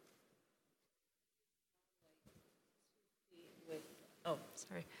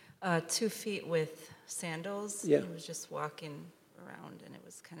 2 feet with sandals. Yeah. He was just walking around, and it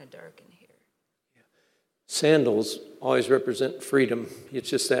was kind of dark in here. Sandals always represent freedom. It's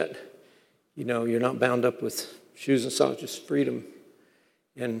just that, you're not bound up with shoes and socks, just freedom.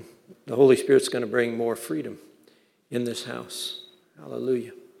 And the Holy Spirit's going to bring more freedom in this house.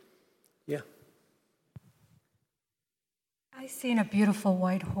 Hallelujah. Yeah. I seen a beautiful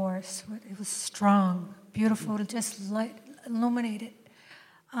white horse. It was strong, beautiful, just light, illuminated,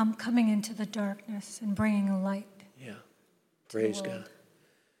 coming into the darkness and bringing a light. Yeah. Praise God.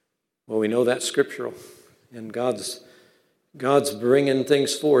 Well, we know that's scriptural, and God's bringing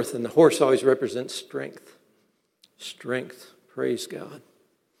things forth, and the horse always represents strength. Strength. Praise God.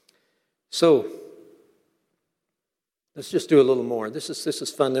 So, let's just do a little more. This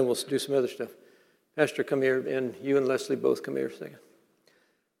is fun, then we'll do some other stuff. Pastor, come here, and you and Leslie both come here a second.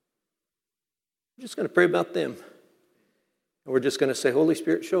 I'm just going to pray about them. And we're just going to say, Holy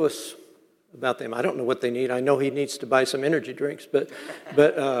Spirit, show us about them. I don't know what they need. I know he needs to buy some energy drinks,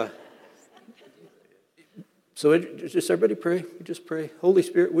 so just everybody pray. We just pray. Holy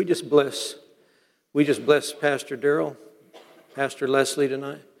Spirit, we just bless. We just bless Pastor Darrell, Pastor Leslie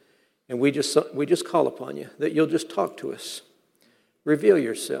tonight. And we just call upon you that you'll just talk to us. Reveal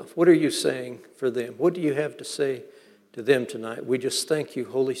yourself. What are you saying for them? What do you have to say to them tonight? We just thank you,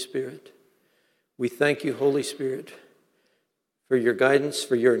 Holy Spirit. We thank you, Holy Spirit, for your guidance,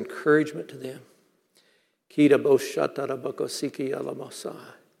 for your encouragement to them. Kita boshatarabakosiki alamasa.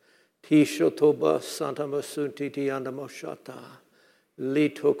 Tishotoba santamasunti andamoshata.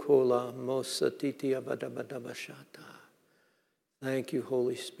 Litokola mosatiti abadabadabashata. Thank you,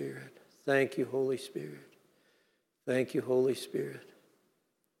 Holy Spirit. Thank you, Holy Spirit. Thank you, Holy Spirit.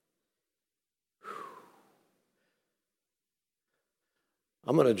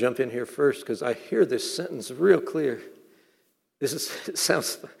 I'm going to jump in here first because I hear this sentence real clear. It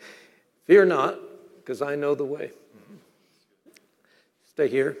sounds, fear not, because I know the way. Stay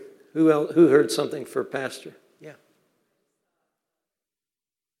here. Who heard something for Pastor? Yeah.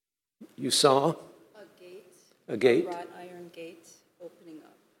 You saw? A gate. A wrought iron gate opening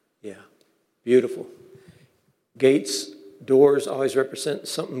up. Yeah. Beautiful. Gates, doors always represent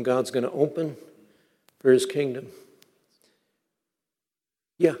something God's going to open for his kingdom.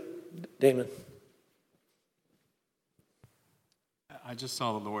 Yeah, Damon. I just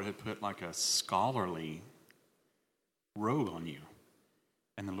saw the Lord had put like a scholarly robe on you.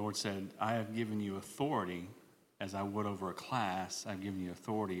 And the Lord said, I have given you authority as I would over a class. I've given you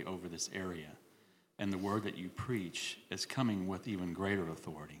authority over this area. And the word that you preach is coming with even greater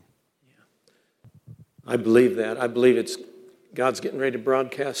authority. I believe that. I believe it's God's getting ready to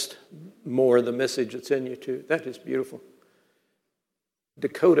broadcast more of the message that's in you too. That is beautiful.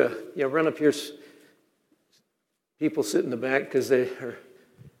 Dakota, run up here. People sit in the back because they are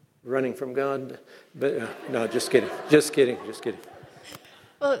running from God. But no, just kidding. Just kidding.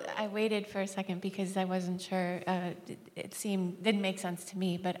 Well, I waited for a second because I wasn't sure. It didn't make sense to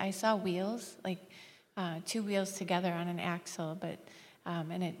me, but I saw wheels, like two wheels together on an axle, but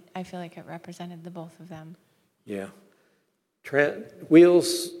I feel like it represented the both of them. Yeah.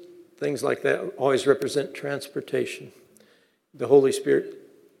 Wheels, things like that, always represent transportation. The Holy Spirit,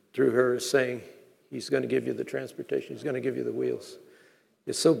 through her, is saying he's going to give you the transportation. He's going to give you the wheels.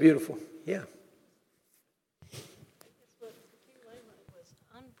 It's so beautiful. Yeah.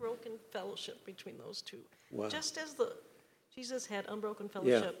 Unbroken fellowship between those two. Wow. Just as Jesus had unbroken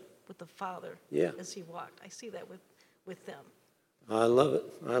fellowship with the Father as he walked. I see that with them. I love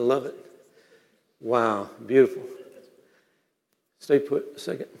it. Wow, beautiful. Stay put a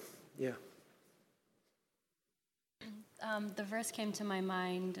second. Yeah. The verse came to my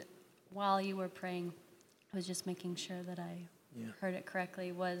mind while you were praying. I was just making sure that I heard it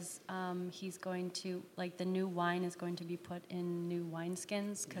correctly. Was he's going to, like, the new wine is going to be put in new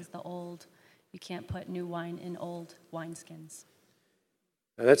wineskins because you can't put new wine in old wineskins.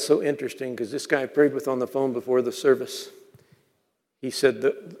 Now that's so interesting because this guy I prayed with on the phone before the service. He said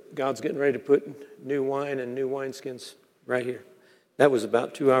that God's getting ready to put new wine and new wineskins right here. That was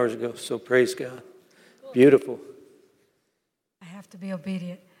about 2 hours ago, so praise God. Beautiful. I have to be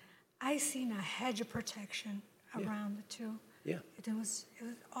obedient. I seen a hedge of protection around the two. Yeah. It was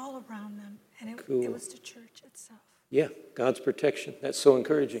all around them, and it was the church itself. Yeah, God's protection. That's so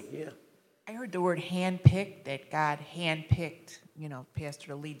encouraging. Yeah. I heard the word handpicked, that God handpicked, pastor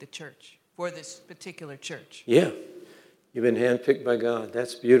to lead the church for this particular church. Yeah. You've been handpicked by God.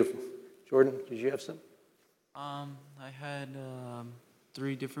 That's beautiful. Jordan, did you have something? I had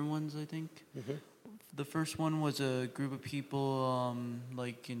 3 different ones, I think. Mm-hmm. The first one was a group of people,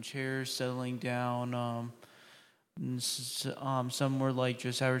 like in chairs, settling down. Some were like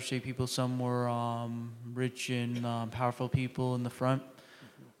just average day people. Some were rich and powerful people in the front.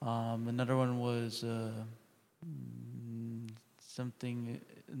 Another one was something.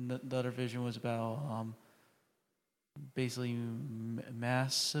 The other vision was about basically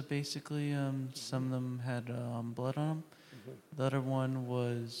mass. Basically, some of them had blood on them. The other one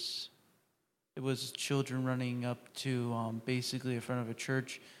was it was children running up to basically in front of a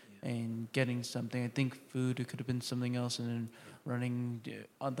church and getting something. I think food. It could have been something else, and then running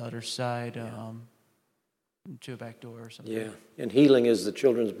on the other side to a back door or something. Yeah, and healing is the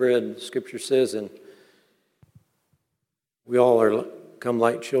children's bread, Scripture says, and we all are come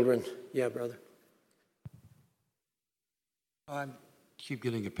like children. Yeah, brother. I keep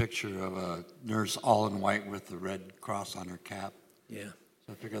getting a picture of a nurse all in white with the red cross on her cap. Yeah.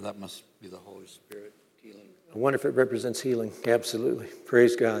 So I figure that must be the Holy Spirit healing. I wonder if it represents healing. Absolutely.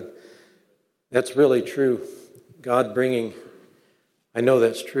 Praise God. That's really true. God bringing, I know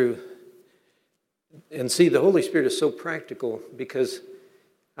that's true. And see, the Holy Spirit is so practical because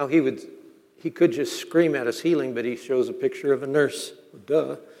how he could just scream at us healing, but he shows a picture of a nurse.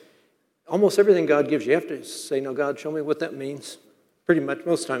 Duh. Almost everything God gives you have to say, no, God, show me what that means. Pretty much,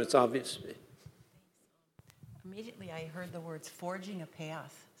 most of the time it's obvious. Immediately I heard the words forging a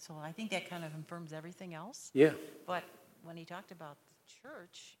path. So I think that kind of confirms everything else. Yeah. But when he talked about the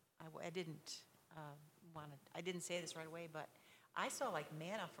church, I didn't say this right away, but I saw like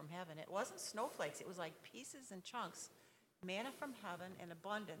manna from heaven. It wasn't snowflakes. It was like pieces and chunks. Manna from heaven in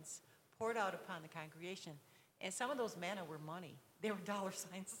abundance poured out upon the congregation. And some of those manna were money. They were dollar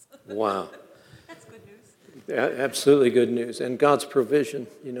signs. Wow. That's good news. Yeah, absolutely good news. And God's provision,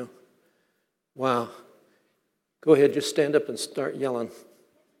 Wow. Go ahead, just stand up and start yelling.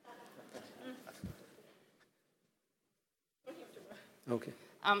 Okay.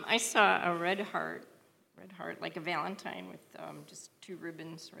 I saw a red heart, like a Valentine with just two red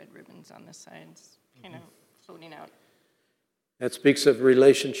ribbons on the sides, kind of floating out. That speaks of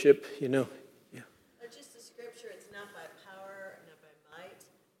relationship, Yeah. It's just the scripture. It's not by power, not by might,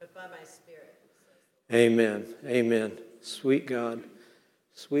 but by my spirit. Amen. Amen. Sweet God.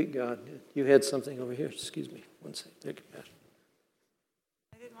 Sweet God. You had something over here. Excuse me. One second. Take it back.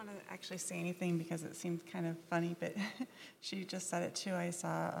 I didn't want to actually say anything because it seemed kind of funny, but she just said it too. I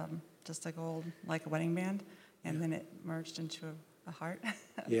saw just a gold, like a wedding band, and then it merged into a heart.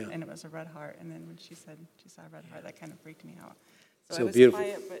 Yeah. And it was a red heart. And then when she said she saw a red heart, that kind of freaked me out. So I was beautiful.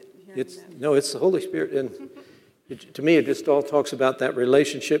 quiet, but It's the Holy Spirit. And to me, it just all talks about that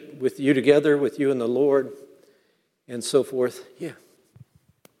relationship with you together, with you and the Lord, and so forth. Yeah.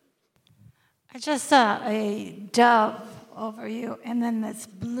 I just saw a dove over you, and then this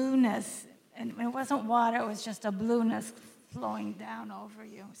blueness, and it wasn't water, it was just a blueness flowing down over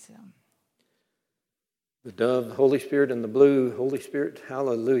you. So The dove, Holy Spirit, and the blue, Holy Spirit,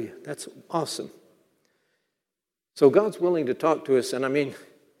 hallelujah. That's awesome. So God's willing to talk to us, and I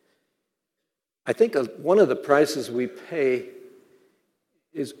think one of the prices we pay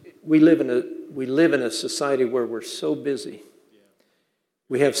is we live in a society where we're so busy.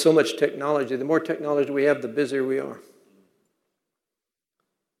 We have so much technology. The more technology we have, the busier we are.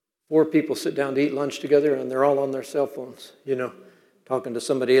 4 people sit down to eat lunch together, and they're all on their cell phones, talking to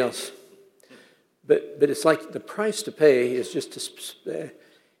somebody else. But it's like the price to pay is just to.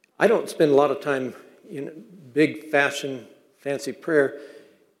 I don't spend a lot of time in big fashion, fancy prayer,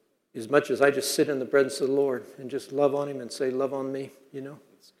 as much as I just sit in the presence of the Lord and just love on Him and say, "Love on me,"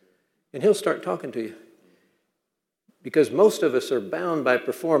 And He'll start talking to you. Because most of us are bound by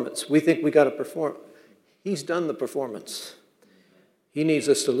performance. We think we got to perform. He's done the performance. He needs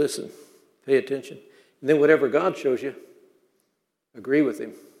us to listen, pay attention. And then whatever God shows you, agree with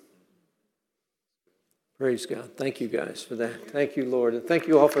Him. Praise God. Thank you guys for that. Thank you, Lord. And thank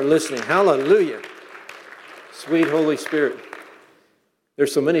you all for listening. Hallelujah. Sweet Holy Spirit.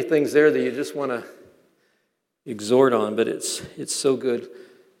 There's so many things there that you just want to exhort on, but it's so good.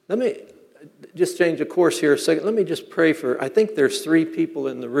 Let me just change the course here a second. Let me just pray I think there's 3 people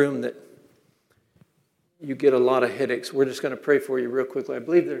in the room that you get a lot of headaches. We're just going to pray for you real quickly. I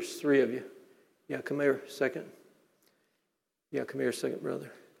believe there's 3 of you. Yeah, come here a second. Yeah, come here a second,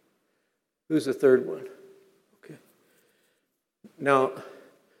 brother. Who's the 3rd one? Okay. Now,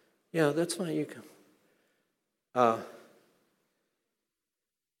 yeah, that's fine. You come.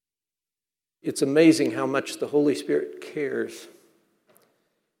 It's amazing how much the Holy Spirit cares.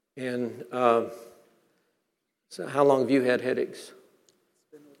 And so how long have you had headaches? It's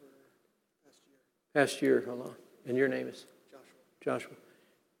been over Past year, how long? And your name is? Joshua. Joshua.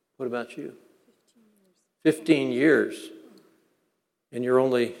 What about you? 15 years. And you're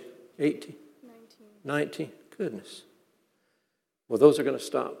only 18? 19. Nineteen. Well, those are going to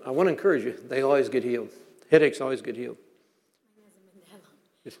stop. I want to encourage you. They always get healed. Headaches always get healed. Mine hasn't been that long.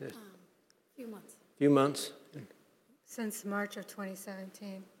 Isn't it? Few months. Few months? since March of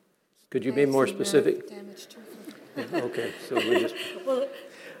 2017. Could you be more specific? Damage too. Yeah, okay, so we just... Well,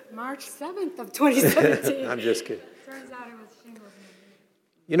 March 7th of 2017. I'm just kidding. Turns out it was shingles.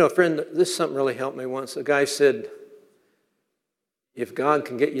 You know, friend, this something really helped me once. A guy said, if God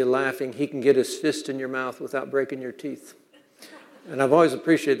can get you laughing, he can get his fist in your mouth without breaking your teeth. And I've always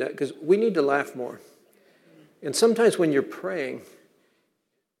appreciated that because we need to laugh more. And sometimes when you're praying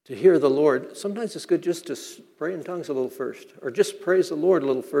to hear the Lord, sometimes it's good just to pray in tongues a little first, or just praise the Lord a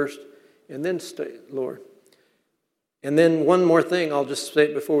little first, and then stay, Lord. And then one more thing, I'll just say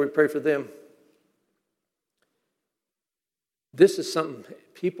it before we pray for them. This is something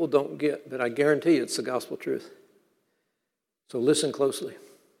people don't get, but I guarantee you it's the gospel truth. So listen closely.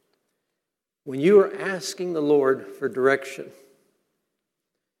 When you are asking the Lord for direction,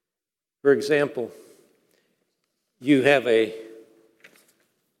 for example, you have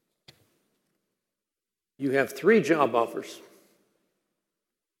 3 job offers,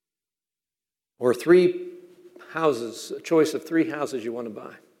 or 3 houses, a choice of 3 houses you want to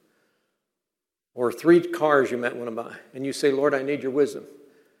buy, or 3 cars you might want to buy, and you say, Lord, I need your wisdom.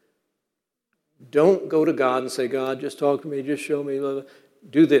 Don't go to God and say, God, just talk to me, just show me. Blah, blah.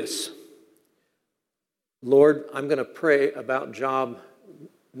 Do this. Lord, I'm going to pray about job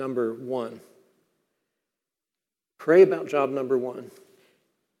number 1. Pray about job number 1,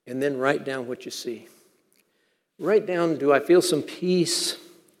 and then write down what you see. Write down, do I feel some peace?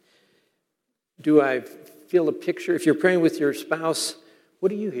 Do I feel a picture? If you're praying with your spouse, what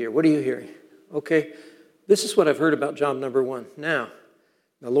do you hear? What are you hearing? Okay, this is what I've heard about job number 1. Now,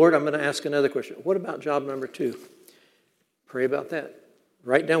 Lord, I'm going to ask another question. What about job number 2? Pray about that.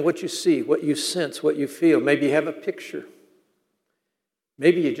 Write down what you see, what you sense, what you feel. Maybe you have a picture.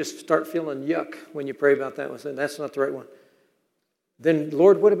 Maybe you just start feeling yuck when you pray about that one. Saying, that's not the right one. Then,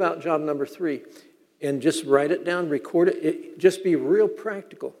 Lord, what about job number 3? And just write it down, record it. Just be real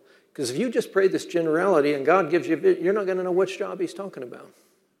practical. Because if you just pray this generality and God gives you, you're not going to know which job he's talking about.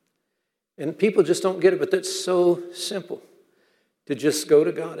 And people just don't get it, but that's so simple. To just go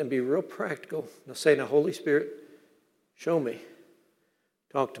to God and be real practical. Now say, now, Holy Spirit, show me.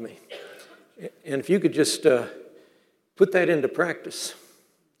 Talk to me. And if you could just put that into practice.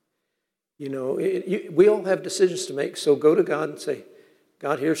 You know, we all have decisions to make, so go to God and say,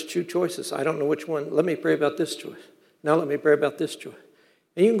 God, here's 2 choices. I don't know which one. Let me pray about this choice. Now let me pray about this choice.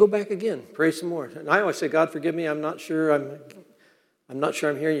 And you can go back again, pray some more. And I always say, God, forgive me. I'm not sure I'm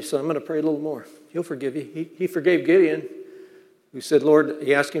hearing you, so I'm going to pray a little more. He'll forgive you. He forgave Gideon, who said, Lord,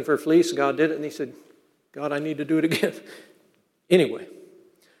 he asked him for a fleece. God did it, and he said, God, I need to do it again. Anyway,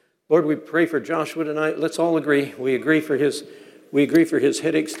 Lord, we pray for Joshua tonight. Let's all agree. We agree for his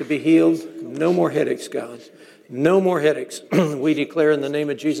headaches to be healed. No more headaches, God. No more headaches. We declare in the name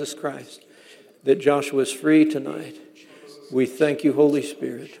of Jesus Christ that Joshua is free tonight. We thank you, Holy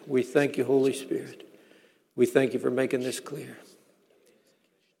Spirit. We thank you, Holy Spirit. We thank you for making this clear.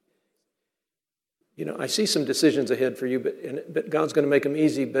 You know, I see some decisions ahead for you, but God's going to make them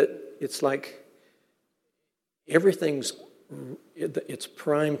easy, but it's like it's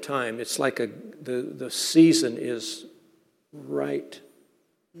prime time. It's like the season is right.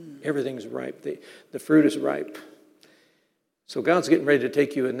 Everything's ripe. The fruit is ripe. So God's getting ready to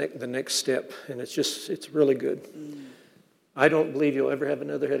take you the next step, and it's really good. I don't believe you'll ever have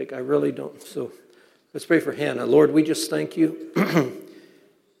another headache. I really don't. So let's pray for Hannah. Lord, we just thank you.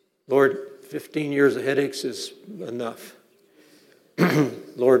 Lord, 15 years of headaches is enough.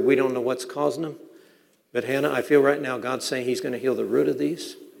 Lord, we don't know what's causing them. But Hannah, I feel right now God's saying He's going to heal the root of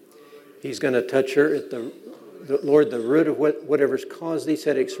these. He's going to touch her at the root of whatever's caused these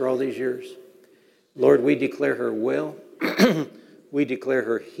headaches for all these years. Lord, we declare her well. We declare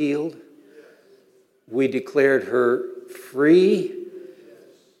her healed. We declared her free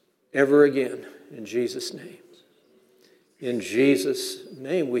ever again in Jesus' name. In Jesus'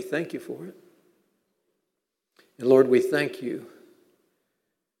 name, we thank you for it. And Lord, we thank you.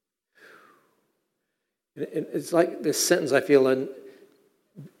 It's like this sentence I feel in,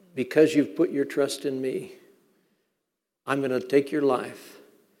 because you've put your trust in me, I'm going to take your life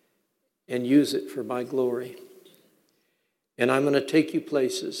and use it for my glory. And I'm going to take you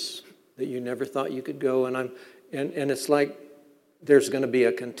places that you never thought you could go. And it's like there's going to be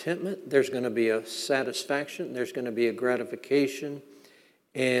a contentment, there's going to be a satisfaction, there's going to be a gratification.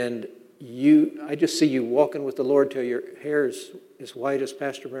 And I just see you walking with the Lord till your hair is as white as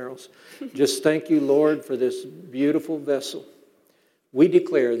Pastor Merrill's. Just thank you, Lord, for this beautiful vessel. We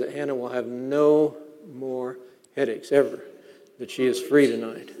declare that Hannah will have no more headaches ever, that she is free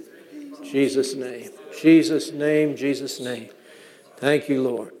tonight. Jesus' name. Jesus' name. Jesus' name. Thank you,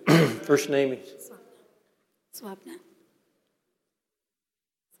 Lord. First name is? Swapna.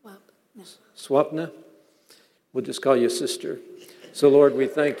 Swapna? We'll just call you sister. So, Lord, we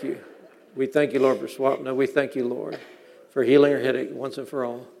thank you. We thank you, Lord, for Swapna. We thank you, Lord, for healing her headache once and for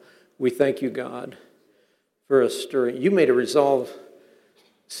all. We thank you, God, for a stirring. You made a resolve,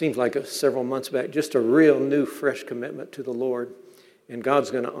 seems like several months back, just a real new, fresh commitment to the Lord. And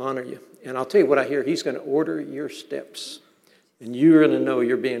God's going to honor you. And I'll tell you what I hear. He's going to order your steps. And you're going to know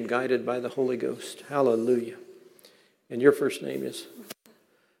you're being guided by the Holy Ghost. Hallelujah. And your first name is?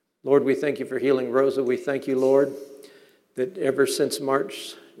 Lord, we thank you for healing Rosa. We thank you, Lord, that ever since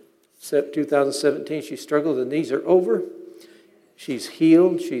March 2017, she struggled. The knees are over. She's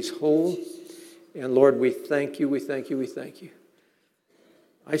healed. She's whole. And Lord, we thank you. We thank you. We thank you.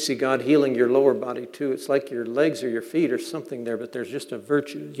 I see God healing your lower body too. It's like your legs or your feet or something there, but there's just a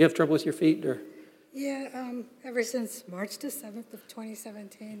virtue. Do you have trouble with your feet? Or? Yeah, ever since March the 7th of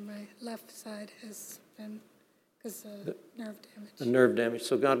 2017, my left side has been because of nerve damage. The nerve damage.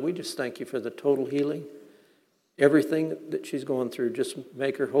 So God, we just thank you for the total healing. Everything that she's going through, just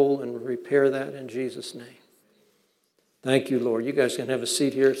make her whole and repair that in Jesus' name. Thank you, Lord. You guys can have a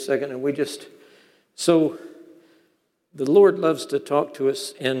seat here a second. And so the Lord loves to talk to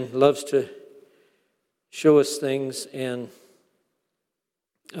us and loves to show us things. And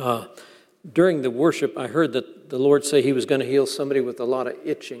during the worship, I heard that the Lord say he was going to heal somebody with a lot of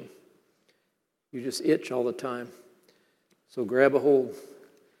itching. You just itch all the time. So grab a hold.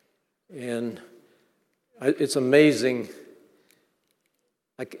 And it's amazing.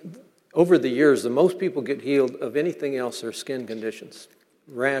 Over the years, the most people get healed of anything else are skin conditions.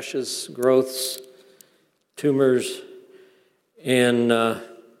 Rashes, growths, tumors. And I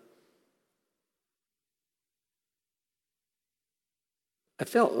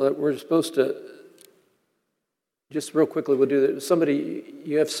felt that we're supposed to, just real quickly, we'll do that.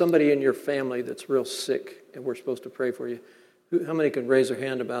 You have somebody in your family that's real sick, and we're supposed to pray for you. How many can raise their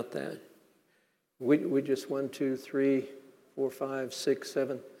hand about that? We just 1, 2, 3, 4, 5, 6,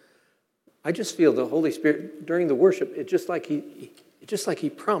 7. I just feel the Holy Spirit during the worship. It's just like he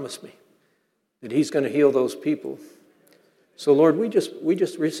promised me that he's going to heal those people. So Lord, we just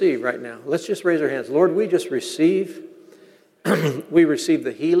receive right now. Let's just raise our hands. Lord, we just receive. We receive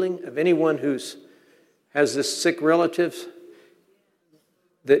the healing of anyone has this sick relative,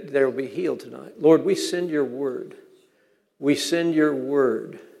 that there will be healed tonight. Lord, we send your word. We send your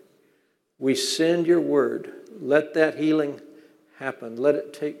word. We send your word. Let that healing happen. Let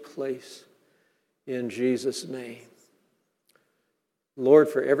it take place in Jesus' name. Lord,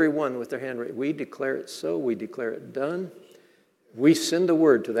 for everyone with their hand raised, we declare it so. We declare it done. We send the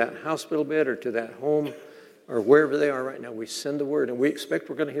word to that hospital bed or to that home or wherever they are right now. We send the word, and we expect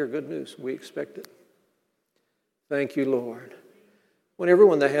we're going to hear good news. We expect it. Thank you, Lord. When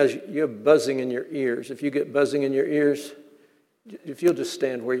everyone that you have buzzing in your ears, if you get buzzing in your ears, if you'll just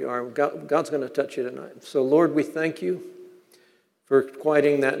stand where you are, God's going to touch you tonight. So, Lord, we thank you for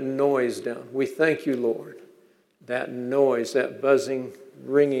quieting that noise down. We thank you, Lord. That noise, that buzzing,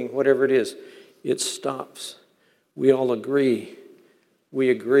 ringing, whatever it is, it stops. We all agree. We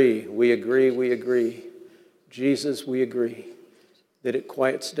agree. We agree. We agree. Jesus, we agree that it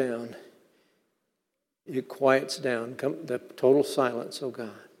quiets down. It quiets down. The total silence, oh God.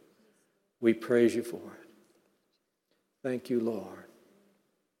 We praise you for it. Thank you, Lord.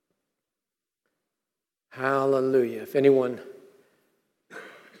 Hallelujah. If anyone,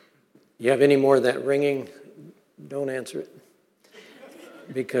 you have any more of that ringing, don't answer it.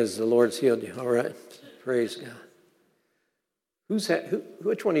 Because the Lord's healed you. All right. Praise God.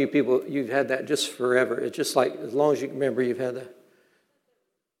 Which one of you people, you've had that just forever? It's just like, as long as you can remember, you've had that.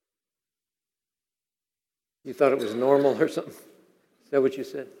 You thought it was normal or something? Is that what you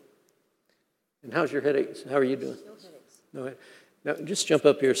said? And how's your headaches? How are you doing? No headaches. Now, just jump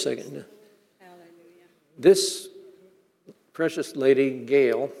up here a second. Hallelujah. This precious lady,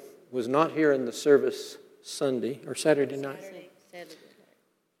 Gail, was not here in the service Sunday or Saturday night. Saturday.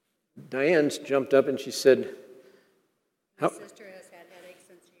 Diane's jumped up and she said, My sister has had headaches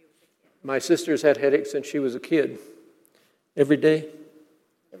since she was a kid. My sister's had headaches since she was a kid. Every day?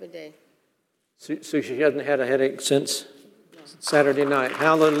 Every day. So she hasn't had a headache since Saturday night.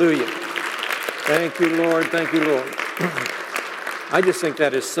 Hallelujah. Thank you, Lord. Thank you, Lord. I just think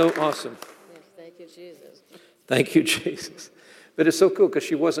that is so awesome. Yes, thank you, Jesus. Thank you, Jesus. But it's so cool because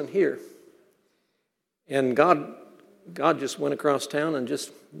she wasn't here. And God just went across town and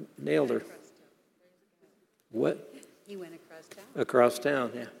just nailed her. What? He went across town. Across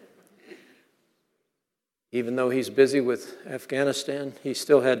town, yeah. Even though he's busy with Afghanistan, he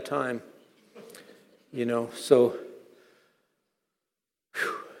still had time. So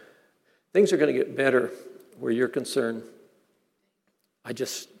things are going to get better where you're concerned. I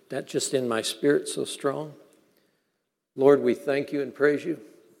just That's just in my spirit so strong. Lord, we thank you and praise you.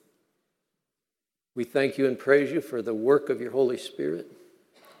 We thank you and praise you for the work of your Holy Spirit.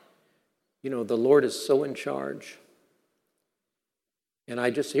 You know, the Lord is so in charge. And I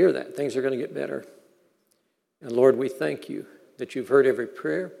just hear that. Things are going to get better. And Lord, we thank you that you've heard every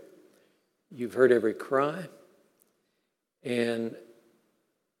prayer. You've heard every cry. And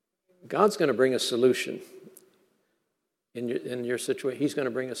God's going to bring a solution in your situation. He's going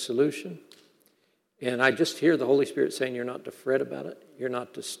to bring a solution. And I just hear the Holy Spirit saying you're not to fret about it. You're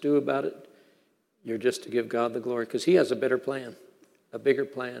not to stew about it. You're just to give God the glory. Because he has a better plan, a bigger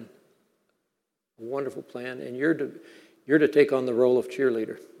plan, a wonderful plan. And you're to take on the role of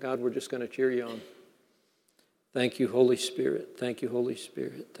cheerleader. God, we're just going to cheer you on. Thank you, Holy Spirit. Thank you, Holy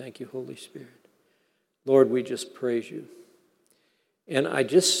Spirit. Thank you, Holy Spirit. Lord, we just praise you. And I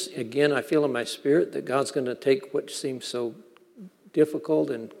feel in my spirit that God's going to take what seems so difficult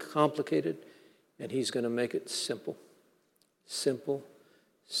and complicated, and he's going to make it simple. Simple,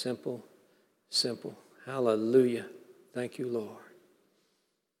 simple, simple. Hallelujah. Thank you, Lord.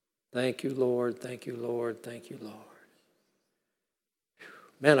 Thank you, Lord. Thank you, Lord. Thank you, Lord.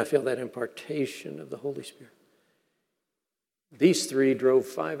 Man, I feel that impartation of the Holy Spirit. These three drove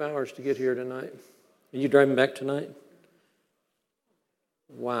 5 hours to get here tonight. Are you driving back tonight?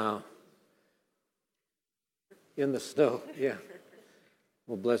 Wow. In the snow, yeah.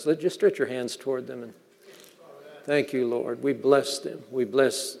 Well, bless. Let's just stretch your hands toward them. And thank you, Lord. We bless them. We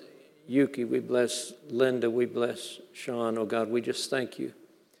bless Yuki. We bless Linda. We bless Sean. Oh, God, we just thank you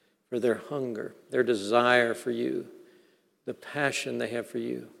for their hunger, their desire for you, the passion they have for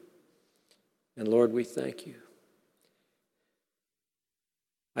you. And, Lord, we thank you.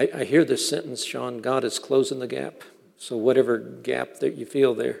 I hear this sentence, Sean, God is closing the gap. So whatever gap that you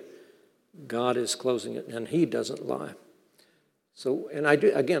feel there, God is closing it, and he doesn't lie. So, and I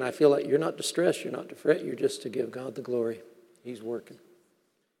feel like you're not distressed, you're not to fret, you're just to give God the glory. He's working.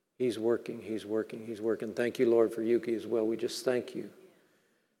 He's working, he's working, he's working. Thank you, Lord, for Yuki as well. We just thank you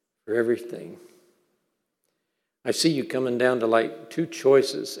for everything. I see you coming down to like two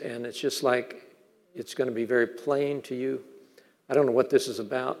choices, and it's just like it's going to be very plain to you. I don't know what this is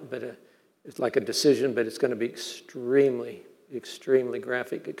about, but it's like a decision, but it's going to be extremely, extremely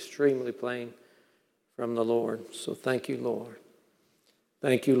graphic, extremely plain from the Lord. So thank you, Lord.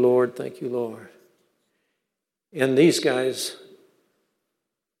 Thank you, Lord. Thank you, Lord. And these guys,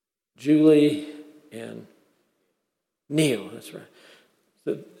 Julie and Neil, that's right.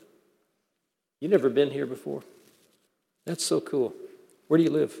 So, you never been here before? That's so cool. Where do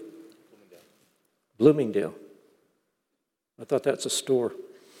you live? Bloomingdale. I thought that's a store.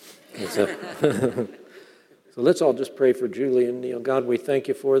 So let's all just pray for Julie and Neil. God, we thank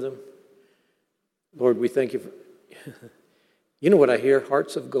you for them. Lord, we thank you for... You know what I hear?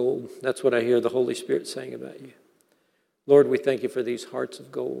 Hearts of gold. That's what I hear the Holy Spirit saying about you. Lord, we thank you for these hearts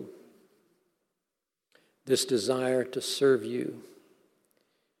of gold. This desire to serve you.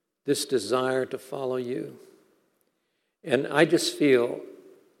 This desire to follow you. And I just feel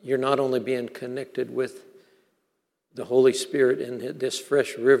you're not only being connected with the Holy Spirit in this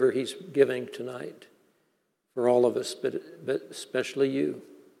fresh river he's giving tonight for all of us, but especially you.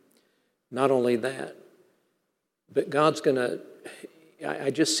 Not only that, but God's going to,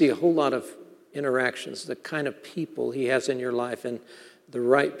 I just see a whole lot of interactions, the kind of people he has in your life, and the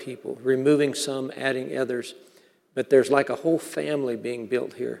right people, removing some, adding others. But there's like a whole family being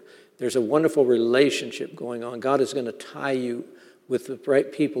built here. There's a wonderful relationship going on. God is going to tie you with the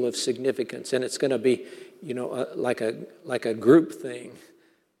right people of significance, and it's going to be, like a group thing,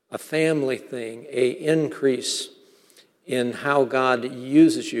 a family thing, an increase in how God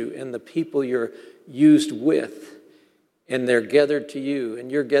uses you and the people you're used with, and they're gathered to you,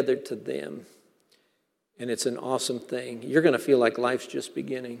 and you're gathered to them. And it's an awesome thing. You're going to feel like life's just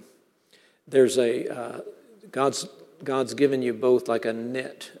beginning. There's God's given you both like a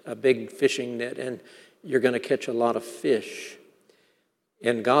net, a big fishing net, and you're going to catch a lot of fish.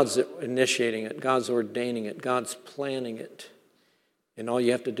 And God's initiating it. God's ordaining it. God's planning it. And all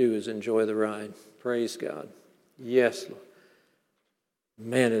you have to do is enjoy the ride. Praise God. Yes, Lord.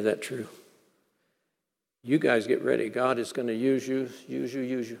 Man, is that true. You guys get ready. God is going to use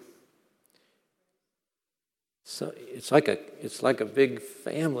you. So it's like a big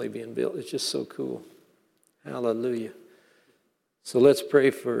family being built. It's just so cool. Hallelujah. So let's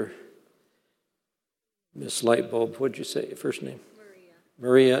pray for Miss Lightbulb. What'd you say? First name?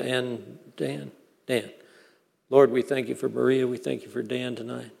 Maria and Dan. Dan. Lord, we thank you for Maria. We thank you for Dan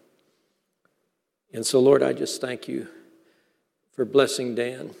tonight. And so, Lord, I just thank you for blessing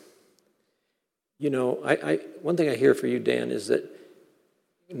Dan. One thing I hear for you, Dan, is that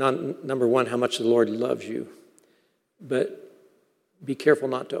number one, how much the Lord loves you. But be careful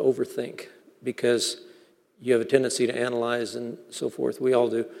not to overthink, because you have a tendency to analyze and so forth. We all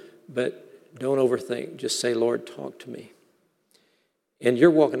do. But don't overthink. Just say, Lord, talk to me. And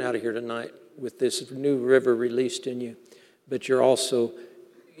you're walking out of here tonight with this new river released in you. But you're also,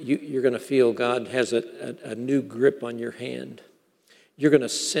 you're going to feel God has a new grip on your hand. You're going to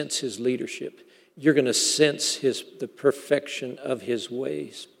sense his leadership. You're going to sense the perfection of his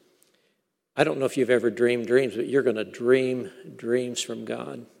ways. I don't know if you've ever dreamed dreams, but you're going to dream dreams from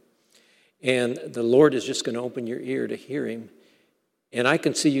God. And the Lord is just going to open your ear to hear him. And I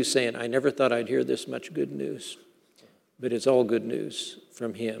can see you saying, I never thought I'd hear this much good news. But it's all good news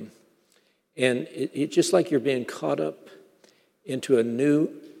from him. And it's just like you're being caught up into a new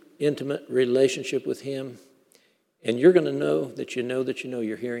intimate relationship with him. And you're going to know that you know that you know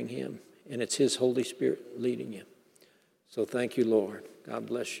you're hearing him. And it's his Holy Spirit leading you. So thank you, Lord. God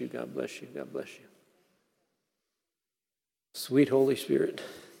bless you. God bless you. God bless you. Sweet Holy Spirit.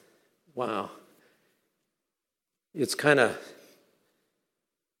 Wow. It's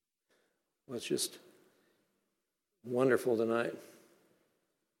just wonderful tonight.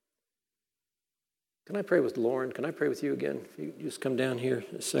 Can I pray with Lauren? Can I pray with you again? If you just come down here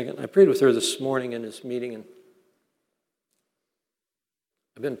a second. I prayed with her this morning in this meeting, and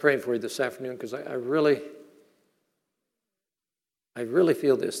I've been praying for you this afternoon because I really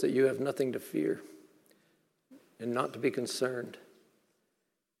feel this, that you have nothing to fear and not to be concerned.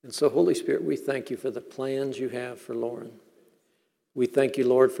 And so, Holy Spirit, we thank you for the plans you have for Lauren. We thank you,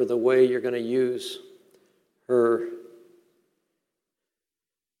 Lord, for the way you're going to use her.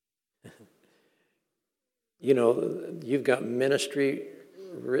 You know, you've got ministry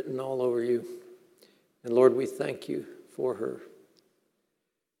written all over you. And Lord, we thank you for her.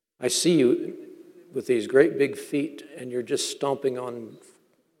 I see you with these great big feet, and you're just stomping on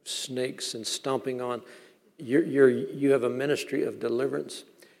snakes and stomping on. You have a ministry of deliverance.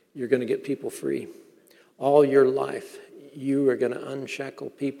 You're going to get people free. All your life, you are going to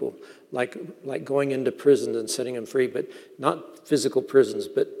unshackle people, like going into prisons and setting them free, but not physical prisons,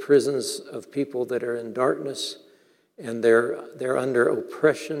 but prisons of people that are in darkness and they're under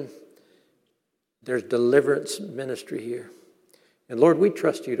oppression. There's deliverance ministry here. And Lord, we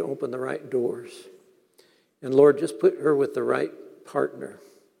trust you to open the right doors. And Lord, just put her with the right partner.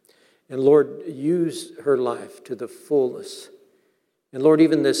 And Lord, use her life to the fullness. And Lord,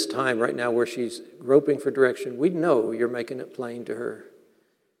 even this time right now where she's groping for direction, we know you're making it plain to her.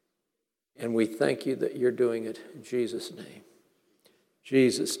 And we thank you that you're doing it in Jesus' name.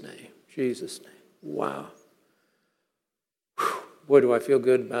 Jesus' name. Jesus' name. Wow. Whew. Boy, do I feel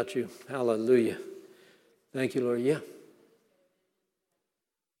good about you. Hallelujah. Thank you, Lord. Yeah.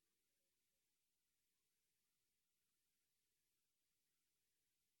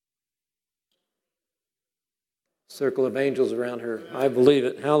 Circle of angels around her. I believe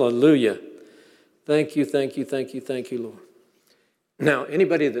it. Hallelujah. Thank you, thank you, thank you, thank you, Lord. Now,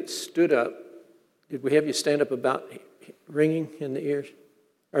 anybody that stood up, did we have you stand up about ringing in the ears?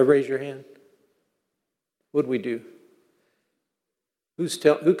 Or raise your hand? What'd we do? Who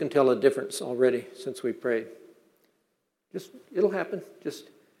can tell a difference already since we prayed? It'll happen.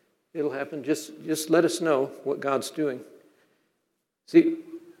 It'll happen. Just let us know what God's doing. See,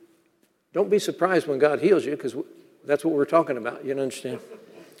 don't be surprised when God heals you, because that's what we're talking about. You understand?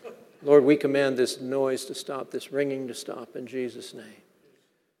 Lord, we command this noise to stop, this ringing to stop in Jesus' name.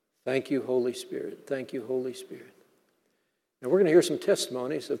 Thank you, Holy Spirit. Thank you, Holy Spirit. Now we're going to hear some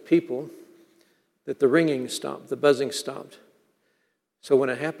testimonies of people that the ringing stopped, the buzzing stopped. So when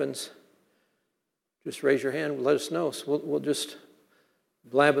it happens, just raise your hand and let us know. So we'll just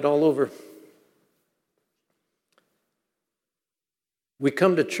blab it all over. We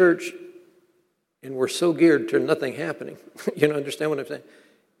come to church and we're so geared to nothing happening. You understand what I'm saying?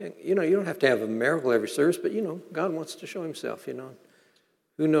 And, you don't have to have a miracle every service, but, God wants to show himself,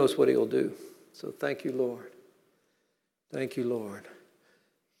 Who knows what he'll do? So thank you, Lord. Thank you, Lord.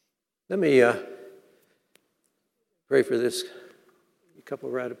 Let me pray for this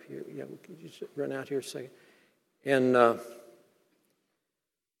couple right up here. Yeah, can you just run out here a second? And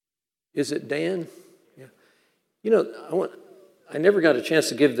is it Dan? Yeah. I never got a chance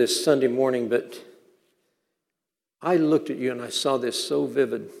to give this Sunday morning, but I looked at you and I saw this so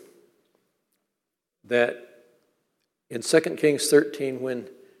vivid that in 2 Kings 13,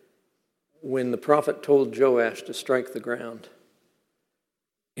 when the prophet told Joash to strike the ground,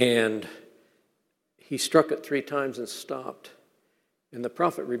 and he struck it 3 times and stopped, and the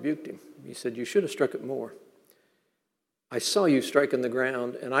prophet rebuked him. He said, you should have struck it more. I saw you striking the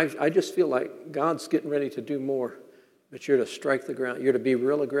ground, and I just feel like God's getting ready to do more but you're to strike the ground. You're to be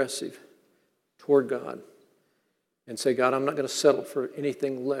real aggressive toward God and say, God, I'm not going to settle for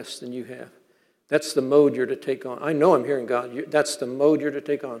anything less than you have. That's the mode you're to take on. I know I'm hearing God. That's the mode you're to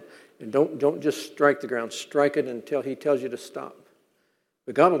take on. And don't just strike the ground. Strike it until he tells you to stop.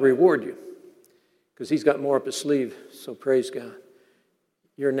 But God will reward you because he's got more up his sleeve. So praise God.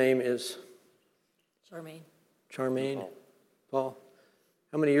 Your name is? Charmaine. Charmaine. Paul.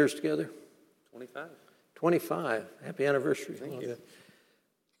 How many years together? 25. 25. Happy anniversary. Thank you.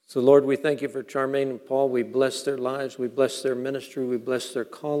 So, Lord, we thank you for Charmaine and Paul. We bless their lives. We bless their ministry. We bless their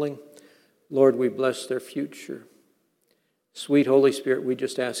calling. Lord, we bless their future. Sweet Holy Spirit, we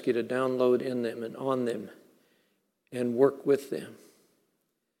just ask you to download in them and on them and work with them.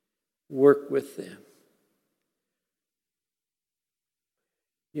 Work with them.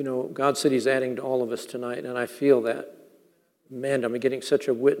 You know, God said he's adding to all of us tonight, and I feel that. Man, I'm getting such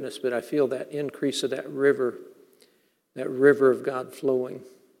a witness, but I feel that increase of that river of God flowing.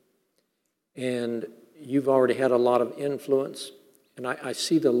 And you've already had a lot of influence, and I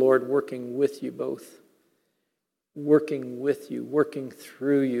see the Lord working with you both. Working with you, working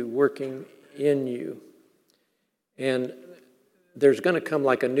through you, working in you. And there's going to come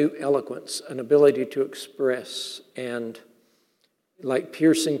like a new eloquence, an ability to express, and like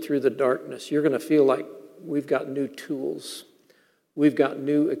piercing through the darkness. You're going to feel like we've got new tools. We've got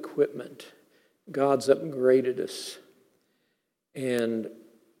new equipment. God's upgraded us. And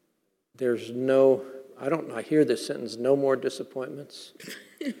there's I hear this sentence, no more disappointments.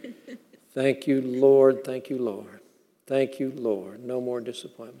 Thank you, Lord. Thank you, Lord. Thank you, Lord. No more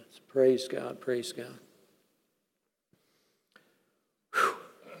disappointments. Praise God. Praise God. Whew.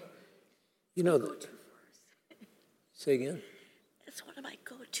 You know, say again? That's one of my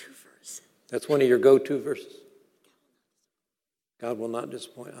go-to verses. That's one of your go-to verses? God will not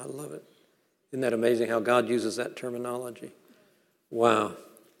disappoint. I love it. Isn't that amazing how God uses that terminology? Wow.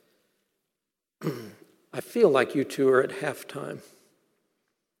 I feel like you two are at halftime.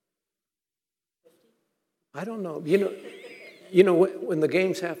 I don't know. You know when the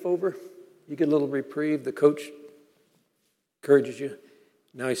game's half over, you get a little reprieve. The coach encourages you.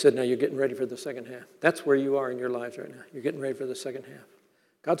 Now he said, now you're getting ready for the second half. That's where you are in your lives right now. You're getting ready for the second half.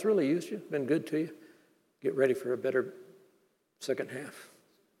 God's really used you, been good to you. Get ready for a better second half.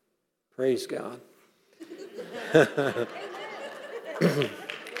 Praise God.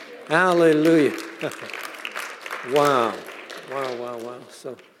 Hallelujah. Wow.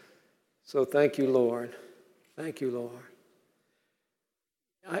 So thank you, Lord. Thank you, Lord.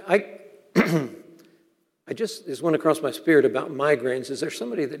 I just, there's one across my spirit about migraines. Is there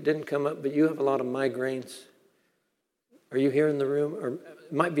somebody that didn't come up, but you have a lot of migraines? Are you here in the room? Or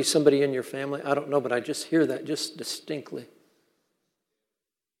it might be somebody in your family. I don't know, but I just hear that just distinctly.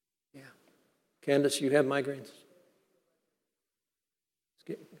 Yeah. Candace, you have migraines?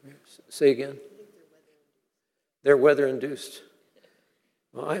 Say again. They're weather-induced.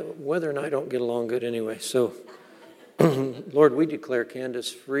 Well, weather and I don't get along good anyway. So, Lord, we declare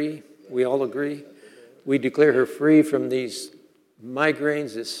Candace free. We all agree. We declare her free from these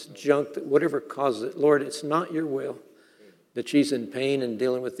migraines, this junk, whatever causes it. Lord, it's not your will that she's in pain and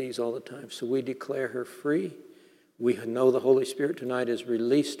dealing with these all the time. So we declare her free. We know the Holy Spirit tonight has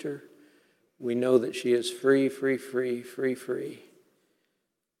released her. We know that she is free through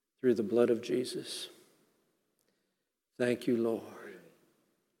the blood of Jesus. Thank you, Lord.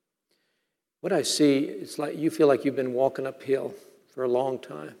 What I see, it's like you feel like you've been walking uphill for a long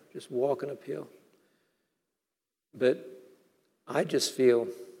time, just walking uphill. But I just feel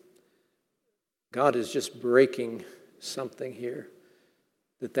God is just breaking something here.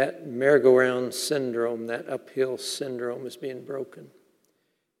 That merry-go-round syndrome, that uphill syndrome is being broken.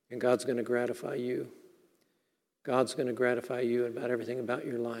 And God's going to gratify you. God's going to gratify you about everything about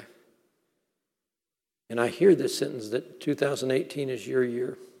your life. And I hear this sentence that 2018 is your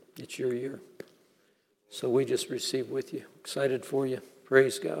year. It's your year. So we just receive with you. Excited for you.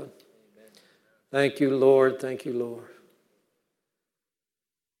 Praise God. Thank you, Lord. Thank you, Lord.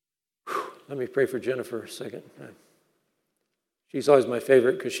 Whew. Let me pray for Jennifer a second. She's always my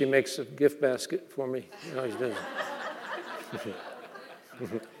favorite because she makes a gift basket for me. She always does.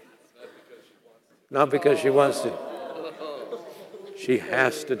 Not because she wants to. She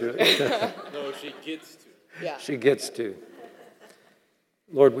has to do it. No, she gets to. Yeah. She gets to.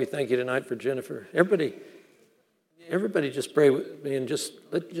 Lord, we thank you tonight for Jennifer. Everybody just pray with me and just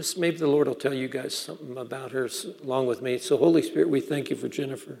maybe the Lord will tell you guys something about her along with me. So Holy Spirit, we thank you for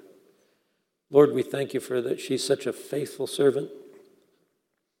Jennifer. Lord, we thank you for that she's such a faithful servant.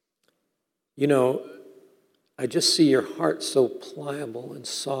 You know, I just see your heart so pliable and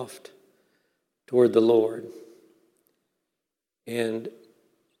soft toward the Lord. And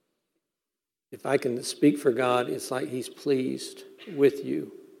if I can speak for God, it's like he's pleased with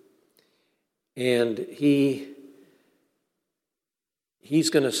you. And he's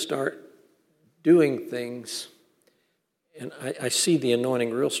going to start doing things. And I see the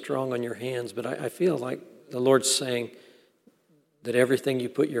anointing real strong on your hands, but I feel like the Lord's saying that everything you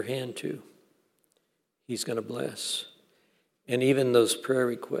put your hand to, he's going to bless. And even those prayer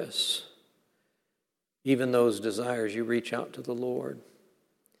requests, even those desires, you reach out to the Lord.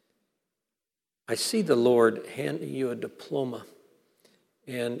 I see the Lord handing you a diploma,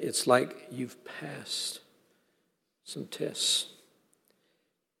 and it's like you've passed some tests.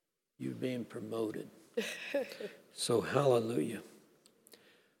 You're being promoted. So hallelujah.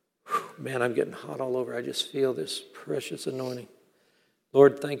 Whew, man, I'm getting hot all over. I just feel this precious anointing.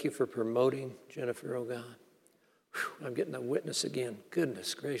 Lord, thank you for promoting Jennifer, oh God. Whew, I'm getting a witness again.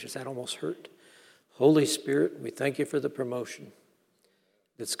 Goodness gracious, that almost hurt. Holy Spirit, we thank you for the promotion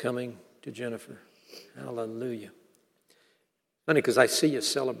that's coming to Jennifer. Hallelujah. Funny, because I see you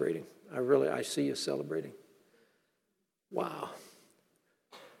celebrating. I see you celebrating. Wow.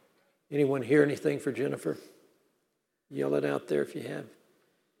 Anyone hear anything for Jennifer? Yell it out there if you have.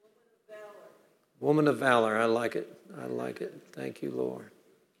 Woman of valor. I like it. I like it. Thank you, Lord.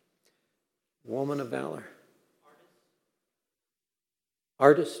 Woman of valor.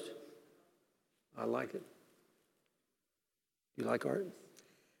 Artist. I like it. You like art?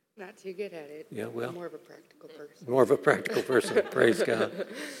 Not too good at it. Yeah, well. I'm more of a practical person. More of a practical person. Praise God.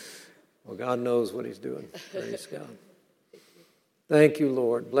 Well, God knows what he's doing. Praise God. Thank you,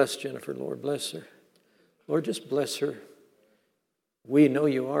 Lord. Bless Jennifer, Lord. Bless her. Lord, just bless her. We know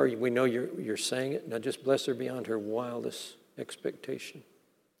you are. We know you're saying it. Now just bless her beyond her wildest expectation.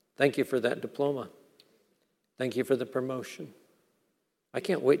 Thank you for that diploma. Thank you for the promotion. I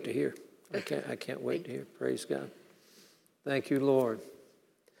can't wait to hear. I can't wait to hear. Praise God. Thank you, Lord.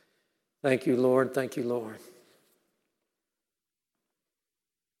 Thank you, Lord. Thank you, Lord.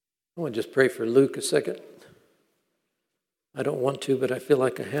 I want to just pray for Luke a second. I don't want to, but I feel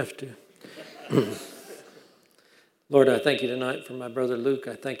like I have to. Lord, I thank you tonight for my brother Luke.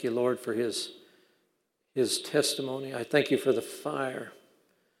 I thank you, Lord, for his testimony. I thank you for the fire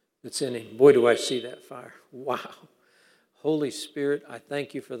that's in him. Boy, do I see that fire. Wow. Holy Spirit, I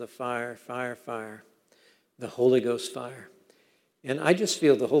thank you for the fire, the Holy Ghost fire. And I just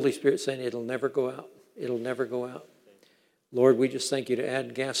feel the Holy Spirit saying it'll never go out. It'll never go out. Lord, we just thank you to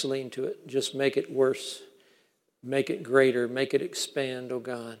add gasoline to it. Just make it worse. Make it greater. Make it expand, oh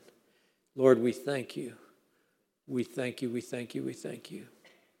God. Lord, we thank you. We thank you. We thank you. We thank you.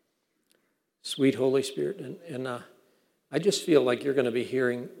 Sweet Holy Spirit. And I just feel like you're going to be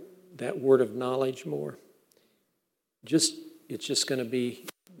hearing that word of knowledge more. It's just going to be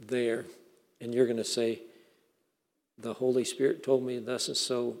there. And you're going to say, the Holy Spirit told me thus and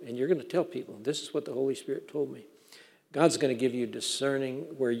so. And you're going to tell people, this is what the Holy Spirit told me. God's going to give you discerning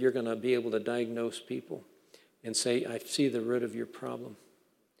where you're going to be able to diagnose people and say, I see the root of your problem.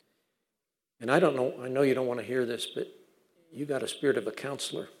 And I know you don't want to hear this, but you got a spirit of a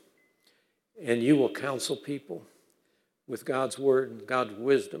counselor. And you will counsel people with God's word and God's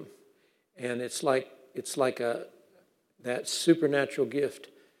wisdom. And it's like that supernatural gift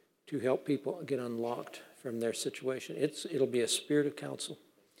to help people get unlocked from their situation. It'll be a spirit of counsel.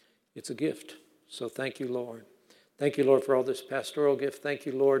 It's a gift. So thank you, Lord. Thank you, Lord, for all this pastoral gift. Thank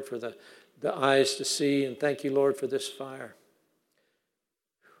you, Lord, for the eyes to see. And thank you, Lord, for this fire.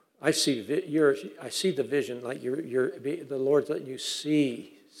 I see the vision, like the Lord's letting you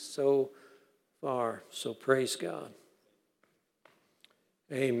see so far. So praise God.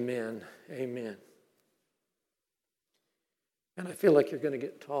 Amen. Amen. And I feel like you're going to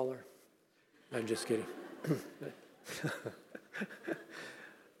get taller. I'm just kidding.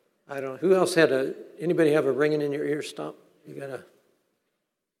 I don't know. Who else anybody have a ringing in your ear? Stop. You got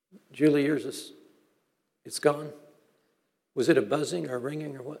Julie, yours it's gone. Was it a buzzing or a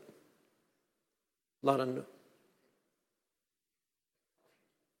ringing or what? A lot of,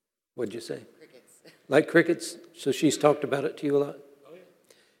 what'd you say? Crickets. Like crickets? So she's talked about it to you a lot? Oh, yeah.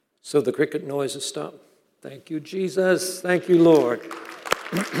 So the cricket noise has stopped. Thank you, Jesus. Thank you, Lord.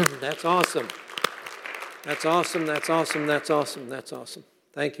 That's awesome. That's awesome. That's awesome. That's awesome. That's awesome.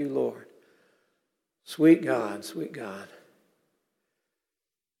 Thank you, Lord. Sweet God, sweet God.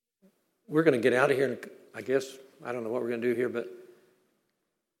 We're going to get out of here, and I guess, I don't know what we're going to do here, but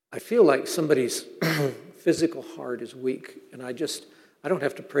I feel like somebody's physical heart is weak, and I don't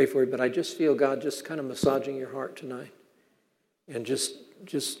have to pray for you, but I just feel God just kind of massaging your heart tonight and just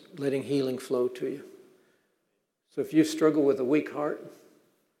letting healing flow to you. So if you struggle with a weak heart,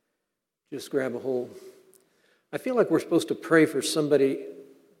 just grab a hold. I feel like we're supposed to pray for somebody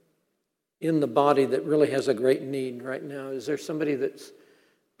in the body that really has a great need right now. Is there somebody that's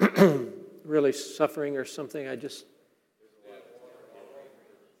really suffering or something?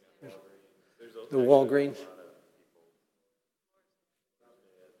 The Walgreens.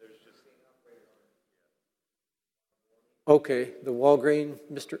 Okay, the Walgreens,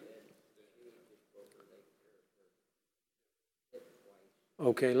 Mr.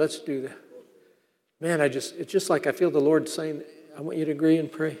 Okay, let's do that. Man, it's just like I feel the Lord saying, I want you to agree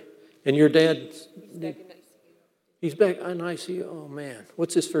and pray. And your dad, he's back in ICU. Oh, man.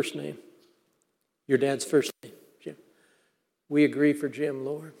 What's his first name? Your dad's first name, Jim. We agree for Jim,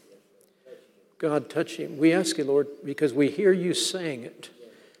 Lord. God, touch him. We ask you, Lord, because we hear you saying it.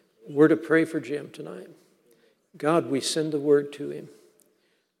 We're to pray for Jim tonight. God, we send the word to him.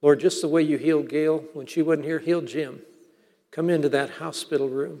 Lord, just the way you healed Gail when she wasn't here, heal Jim. Come into that hospital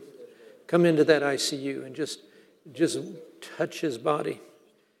room. Come into that ICU and just touch his body.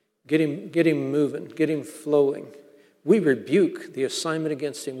 Get him moving. Get him flowing. We rebuke the assignment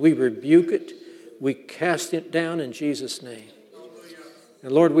against him. We rebuke it. We cast it down in Jesus' name.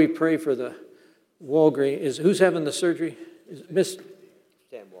 And Lord, we pray for the Walgreen. Who's having the surgery? Miss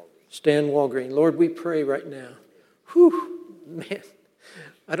Stan Walgreen. Lord, we pray right now. Whew, man.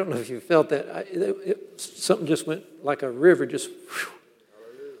 I don't know if you felt that. Something just went like a river. Whew.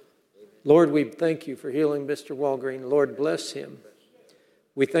 Lord, we thank you for healing Mr. Walgreen. Lord, bless him.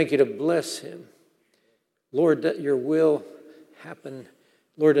 We thank you to bless him. Lord, that your will happen.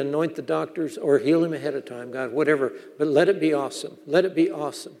 Lord, anoint the doctors or heal him ahead of time, God, whatever. But let it be awesome. Let it be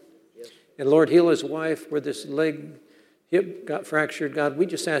awesome. And Lord, heal his wife where this hip got fractured. God, we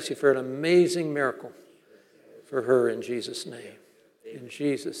just ask you for an amazing miracle for her in Jesus' name. In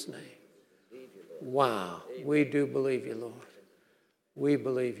Jesus' name. Wow. We do believe you, Lord. We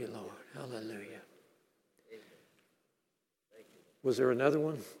believe you, Lord. Hallelujah. Was there another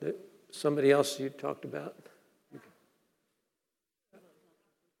one that somebody else you talked about?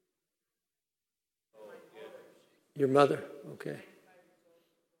 Your mother? Okay.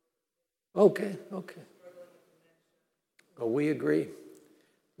 Okay. Oh, we agree.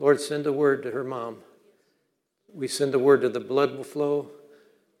 Lord, send a word to her mom. We send a word that the blood will flow,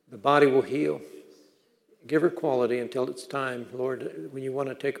 the body will heal. Give her quality until it's time, Lord. When you want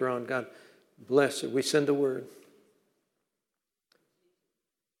to take her on, God, bless her. We send a word.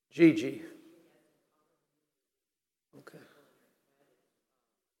 Gigi.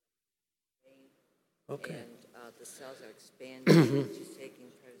 Okay. And the cells are expanding. She's taking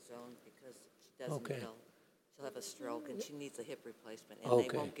prednisone because she doesn't heal. She'll have a stroke, and she needs a hip replacement, and they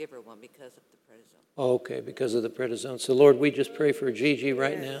won't give her one because of the prednisone. Okay, because of the prednisone. So, Lord, we just pray for Gigi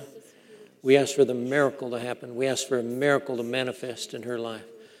right now. We ask for the miracle to happen. We ask for a miracle to manifest in her life.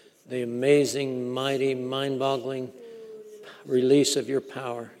 The amazing, mighty, mind-boggling release of your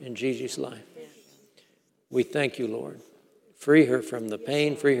power in Gigi's life. We thank you, Lord. Free her from the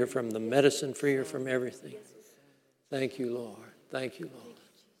pain, free her from the medicine, free her from everything. Thank you, Lord. Thank you, Lord.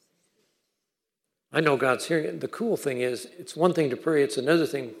 I know God's hearing it. The cool thing is, it's one thing to pray, it's another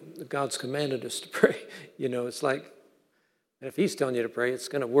thing that God's commanded us to pray. You know, it's like, and if he's telling you to pray, it's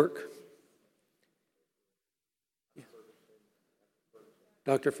going to work. Yeah.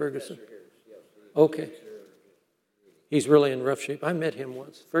 Dr. Ferguson? Okay. He's really in rough shape. I met him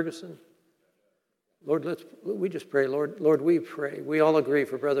once. Ferguson? Lord, we just pray. Lord, we pray. We all agree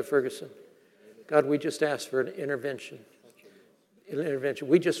for Brother Ferguson. God, we just ask for an intervention.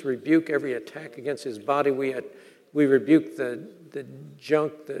 We just rebuke every attack against his body. We rebuke the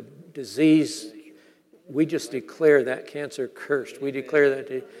junk, the disease. We just declare that cancer cursed. We declare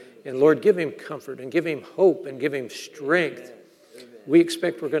that. And Lord, give him comfort and give him hope and give him strength. We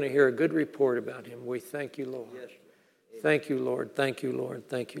expect we're going to hear a good report about him. We thank you, Lord. Thank you, Lord. Thank you, Lord.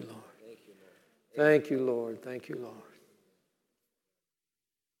 Thank you, Lord. Thank you, Lord. Thank you, Lord.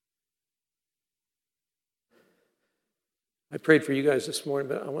 I prayed for you guys this morning,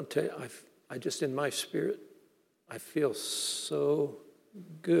 but I want to tell you, I just in my spirit, I feel so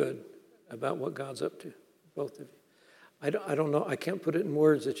good about what God's up to, both of you. I don't know, I can't put it in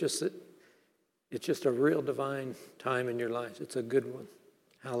words. It's just that it's just a real divine time in your lives. It's a good one.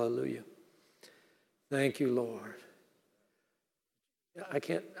 Hallelujah. Thank you, Lord. I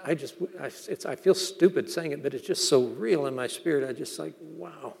feel stupid saying it, but it's just so real in my spirit. I just like,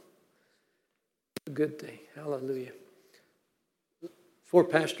 wow. A good thing. Hallelujah. Before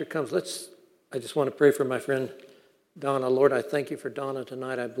Pastor comes, I just want to pray for my friend Donna. Lord, I thank you for Donna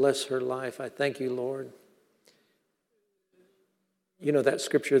tonight. I bless her life. I thank you, Lord. You know that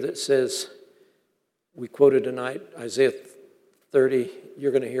scripture that says, we quoted tonight, Isaiah 30,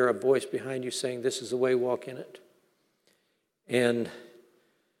 you're going to hear a voice behind you saying, "This is the way, walk in it." And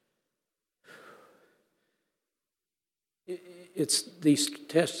it's these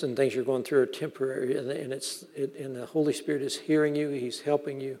tests and things you're going through are temporary, and and the Holy Spirit is hearing you. He's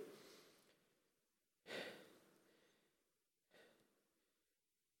helping you.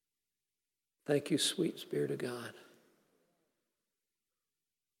 Thank you, sweet Spirit of God.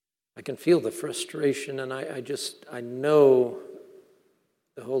 I can feel the frustration, and I know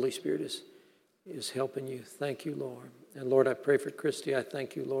the Holy Spirit is helping you. Thank you, Lord. And Lord, I pray for Christy. I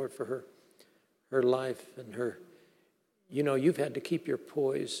thank you, Lord, for her life and her. You know, you've had to keep your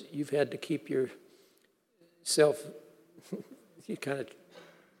poise. You've had to keep yourself, you kind of,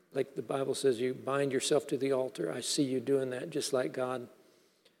 like the Bible says, you bind yourself to the altar. I see you doing that just like God.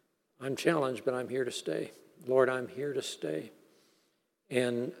 I'm challenged, but I'm here to stay. Lord, I'm here to stay.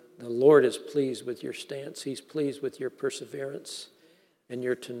 And the Lord is pleased with your stance. He's pleased with your perseverance and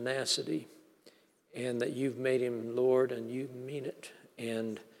your tenacity, and that you've made him Lord and you mean it.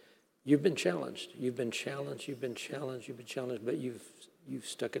 And you've been challenged. You've been challenged. You've been challenged. You've been challenged, but you've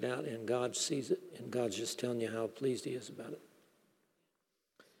stuck it out, and God sees it, and God's just telling you how pleased he is about it.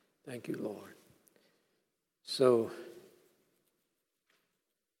 Thank you, Lord. So,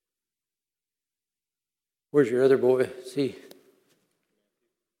 where's your other boy? See?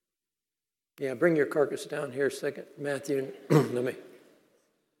 Yeah, bring your carcass down here a second. Matthew, let me.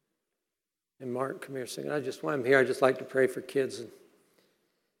 And Mark, come here a second. While I'm here, I just like to pray for kids. And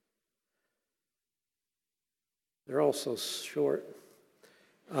they're all so short.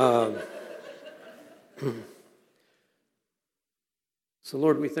 So,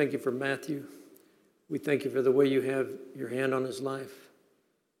 Lord, we thank you for Matthew. We thank you for the way you have your hand on his life.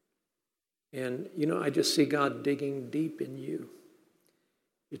 And, you know, I just see God digging deep in you.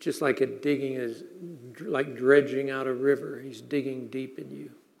 It's just like like dredging out a river. He's digging deep in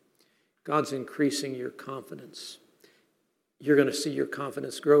you. God's increasing your confidence. You're going to see your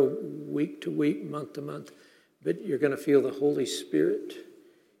confidence grow week to week, month to month, but you're going to feel the Holy Spirit.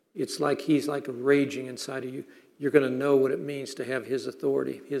 It's like he's like raging inside of you. You're going to know what it means to have his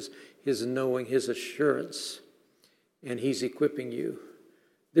authority, his knowing, his assurance, and he's equipping you.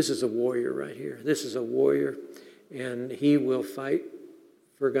 This is a warrior right here. This is a warrior, and he will fight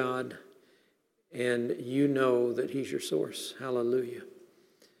for God, and you know that he's your source. Hallelujah.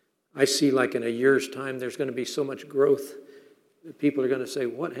 I see like in a year's time, there's going to be so much growth that people are going to say,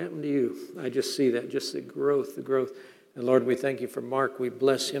 "What happened to you?" I just see that, just the growth. And Lord, we thank you for Mark. We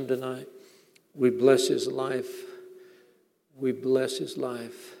bless him tonight. We bless his life. We bless his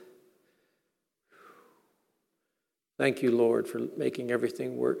life. Thank you, Lord, for making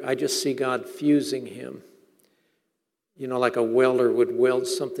everything work. I just see God fusing him. You know, like a welder would weld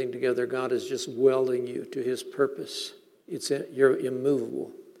something together. God is just welding you to his purpose. You're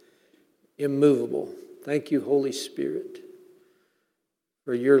immovable. Immovable. Thank you, Holy Spirit,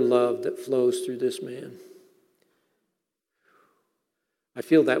 for your love that flows through this man. I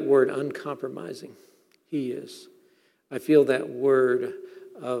feel that word uncompromising. He is. I feel that word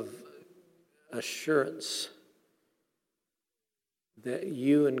of assurance that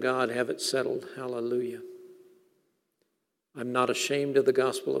you and God have it settled. Hallelujah. I'm not ashamed of the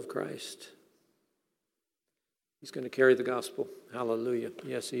gospel of Christ. He's going to carry the gospel. Hallelujah.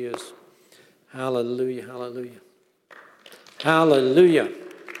 Yes, he is. Hallelujah, hallelujah. Hallelujah.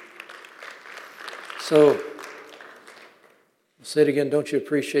 So, I'll say it again, don't you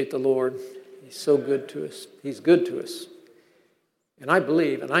appreciate the Lord? He's so good to us. He's good to us. And I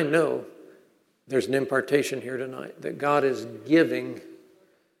believe, and I know, there's an impartation here tonight that God is giving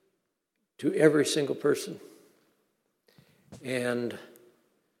to every single person. And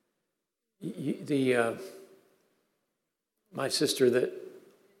my sister that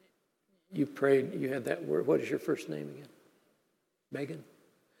you prayed, you had that word. What is your first name again? Megan?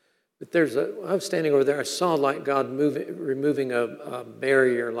 But I was standing over there, I saw like God removing a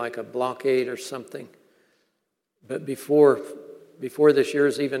barrier, like a blockade or something. But before this year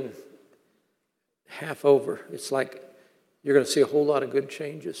is even half over, it's like you're going to see a whole lot of good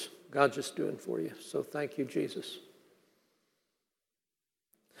changes God's just doing for you. So thank you, Jesus.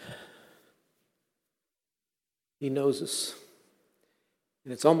 He knows us.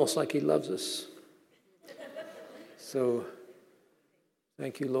 And it's almost like he loves us. So,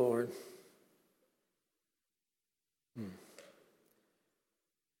 thank you, Lord.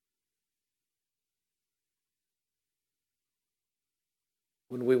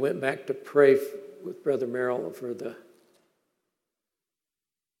 When we went back to pray with Brother Merrill for the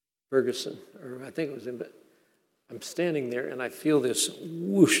Ferguson, or I think it was I'm standing there and I feel this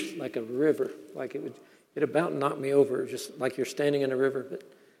whoosh like a river, like It about knocked me over, just like you're standing in a river. But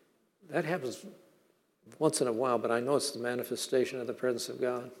that happens once in a while, but I know it's the manifestation of the presence of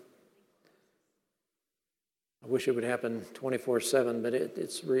God. I wish it would happen 24/7, but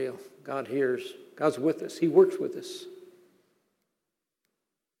it's real. God hears. God's with us. He works with us.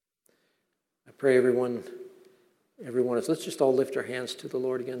 I pray everyone is. Let's just all lift our hands to the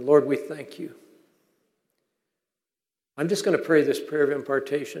Lord again. Lord, we thank you. I'm just going to pray this prayer of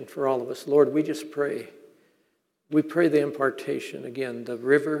impartation for all of us. Lord, we just pray. We pray the impartation again, the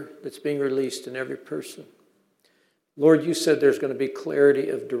river that's being released in every person. Lord, you said there's going to be clarity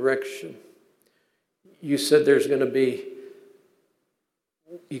of direction. You said there's going to be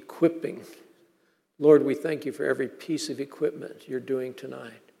equipping. Lord, we thank you for every piece of equipment you're doing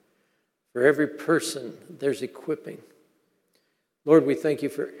tonight. For every person, there's equipping. Lord, we thank you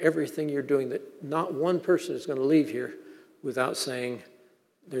for everything you're doing, that not one person is going to leave here without saying,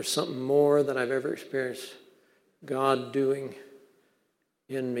 there's something more than I've ever experienced God doing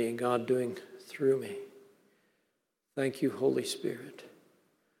in me, God doing through me. Thank you, Holy Spirit.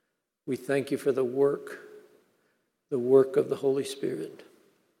 We thank you for the work of the Holy Spirit.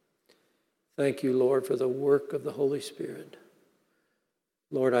 Thank you, Lord, for the work of the Holy Spirit.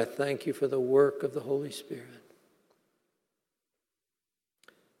 Lord, I thank you for the work of the Holy Spirit.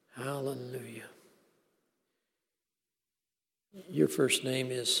 Hallelujah. Your first name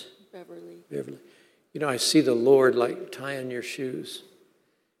is? Beverly. Beverly. You know, I see the Lord like tying your shoes.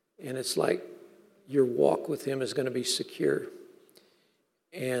 And it's like your walk with him is going to be secure.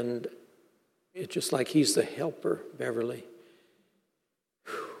 And it's just like he's the helper, Beverly.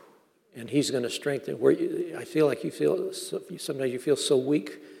 And he's going to strengthen. I feel like sometimes you feel so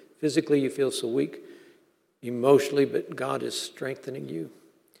weak. Physically, you feel so weak. Emotionally, but God is strengthening you.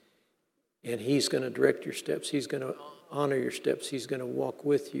 And he's going to direct your steps. He's going to honor your steps. He's going to walk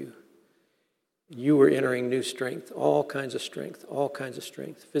with you. You are entering new strength, all kinds of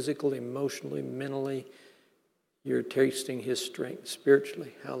strength, physically, emotionally, mentally. You're tasting his strength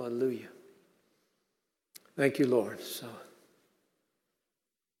spiritually. Hallelujah. Thank you, Lord. So,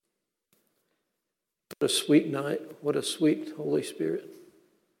 what a sweet night. What a sweet Holy Spirit.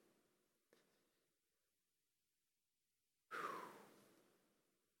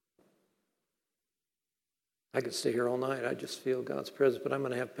 I could stay here all night. I just feel God's presence, but I'm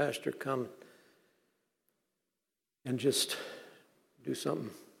going to have Pastor come and just do something.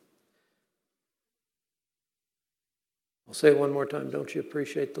 I'll say it one more time. Don't you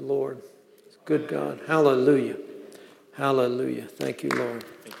appreciate the Lord? It's good God. Hallelujah. Hallelujah. Thank you, Lord.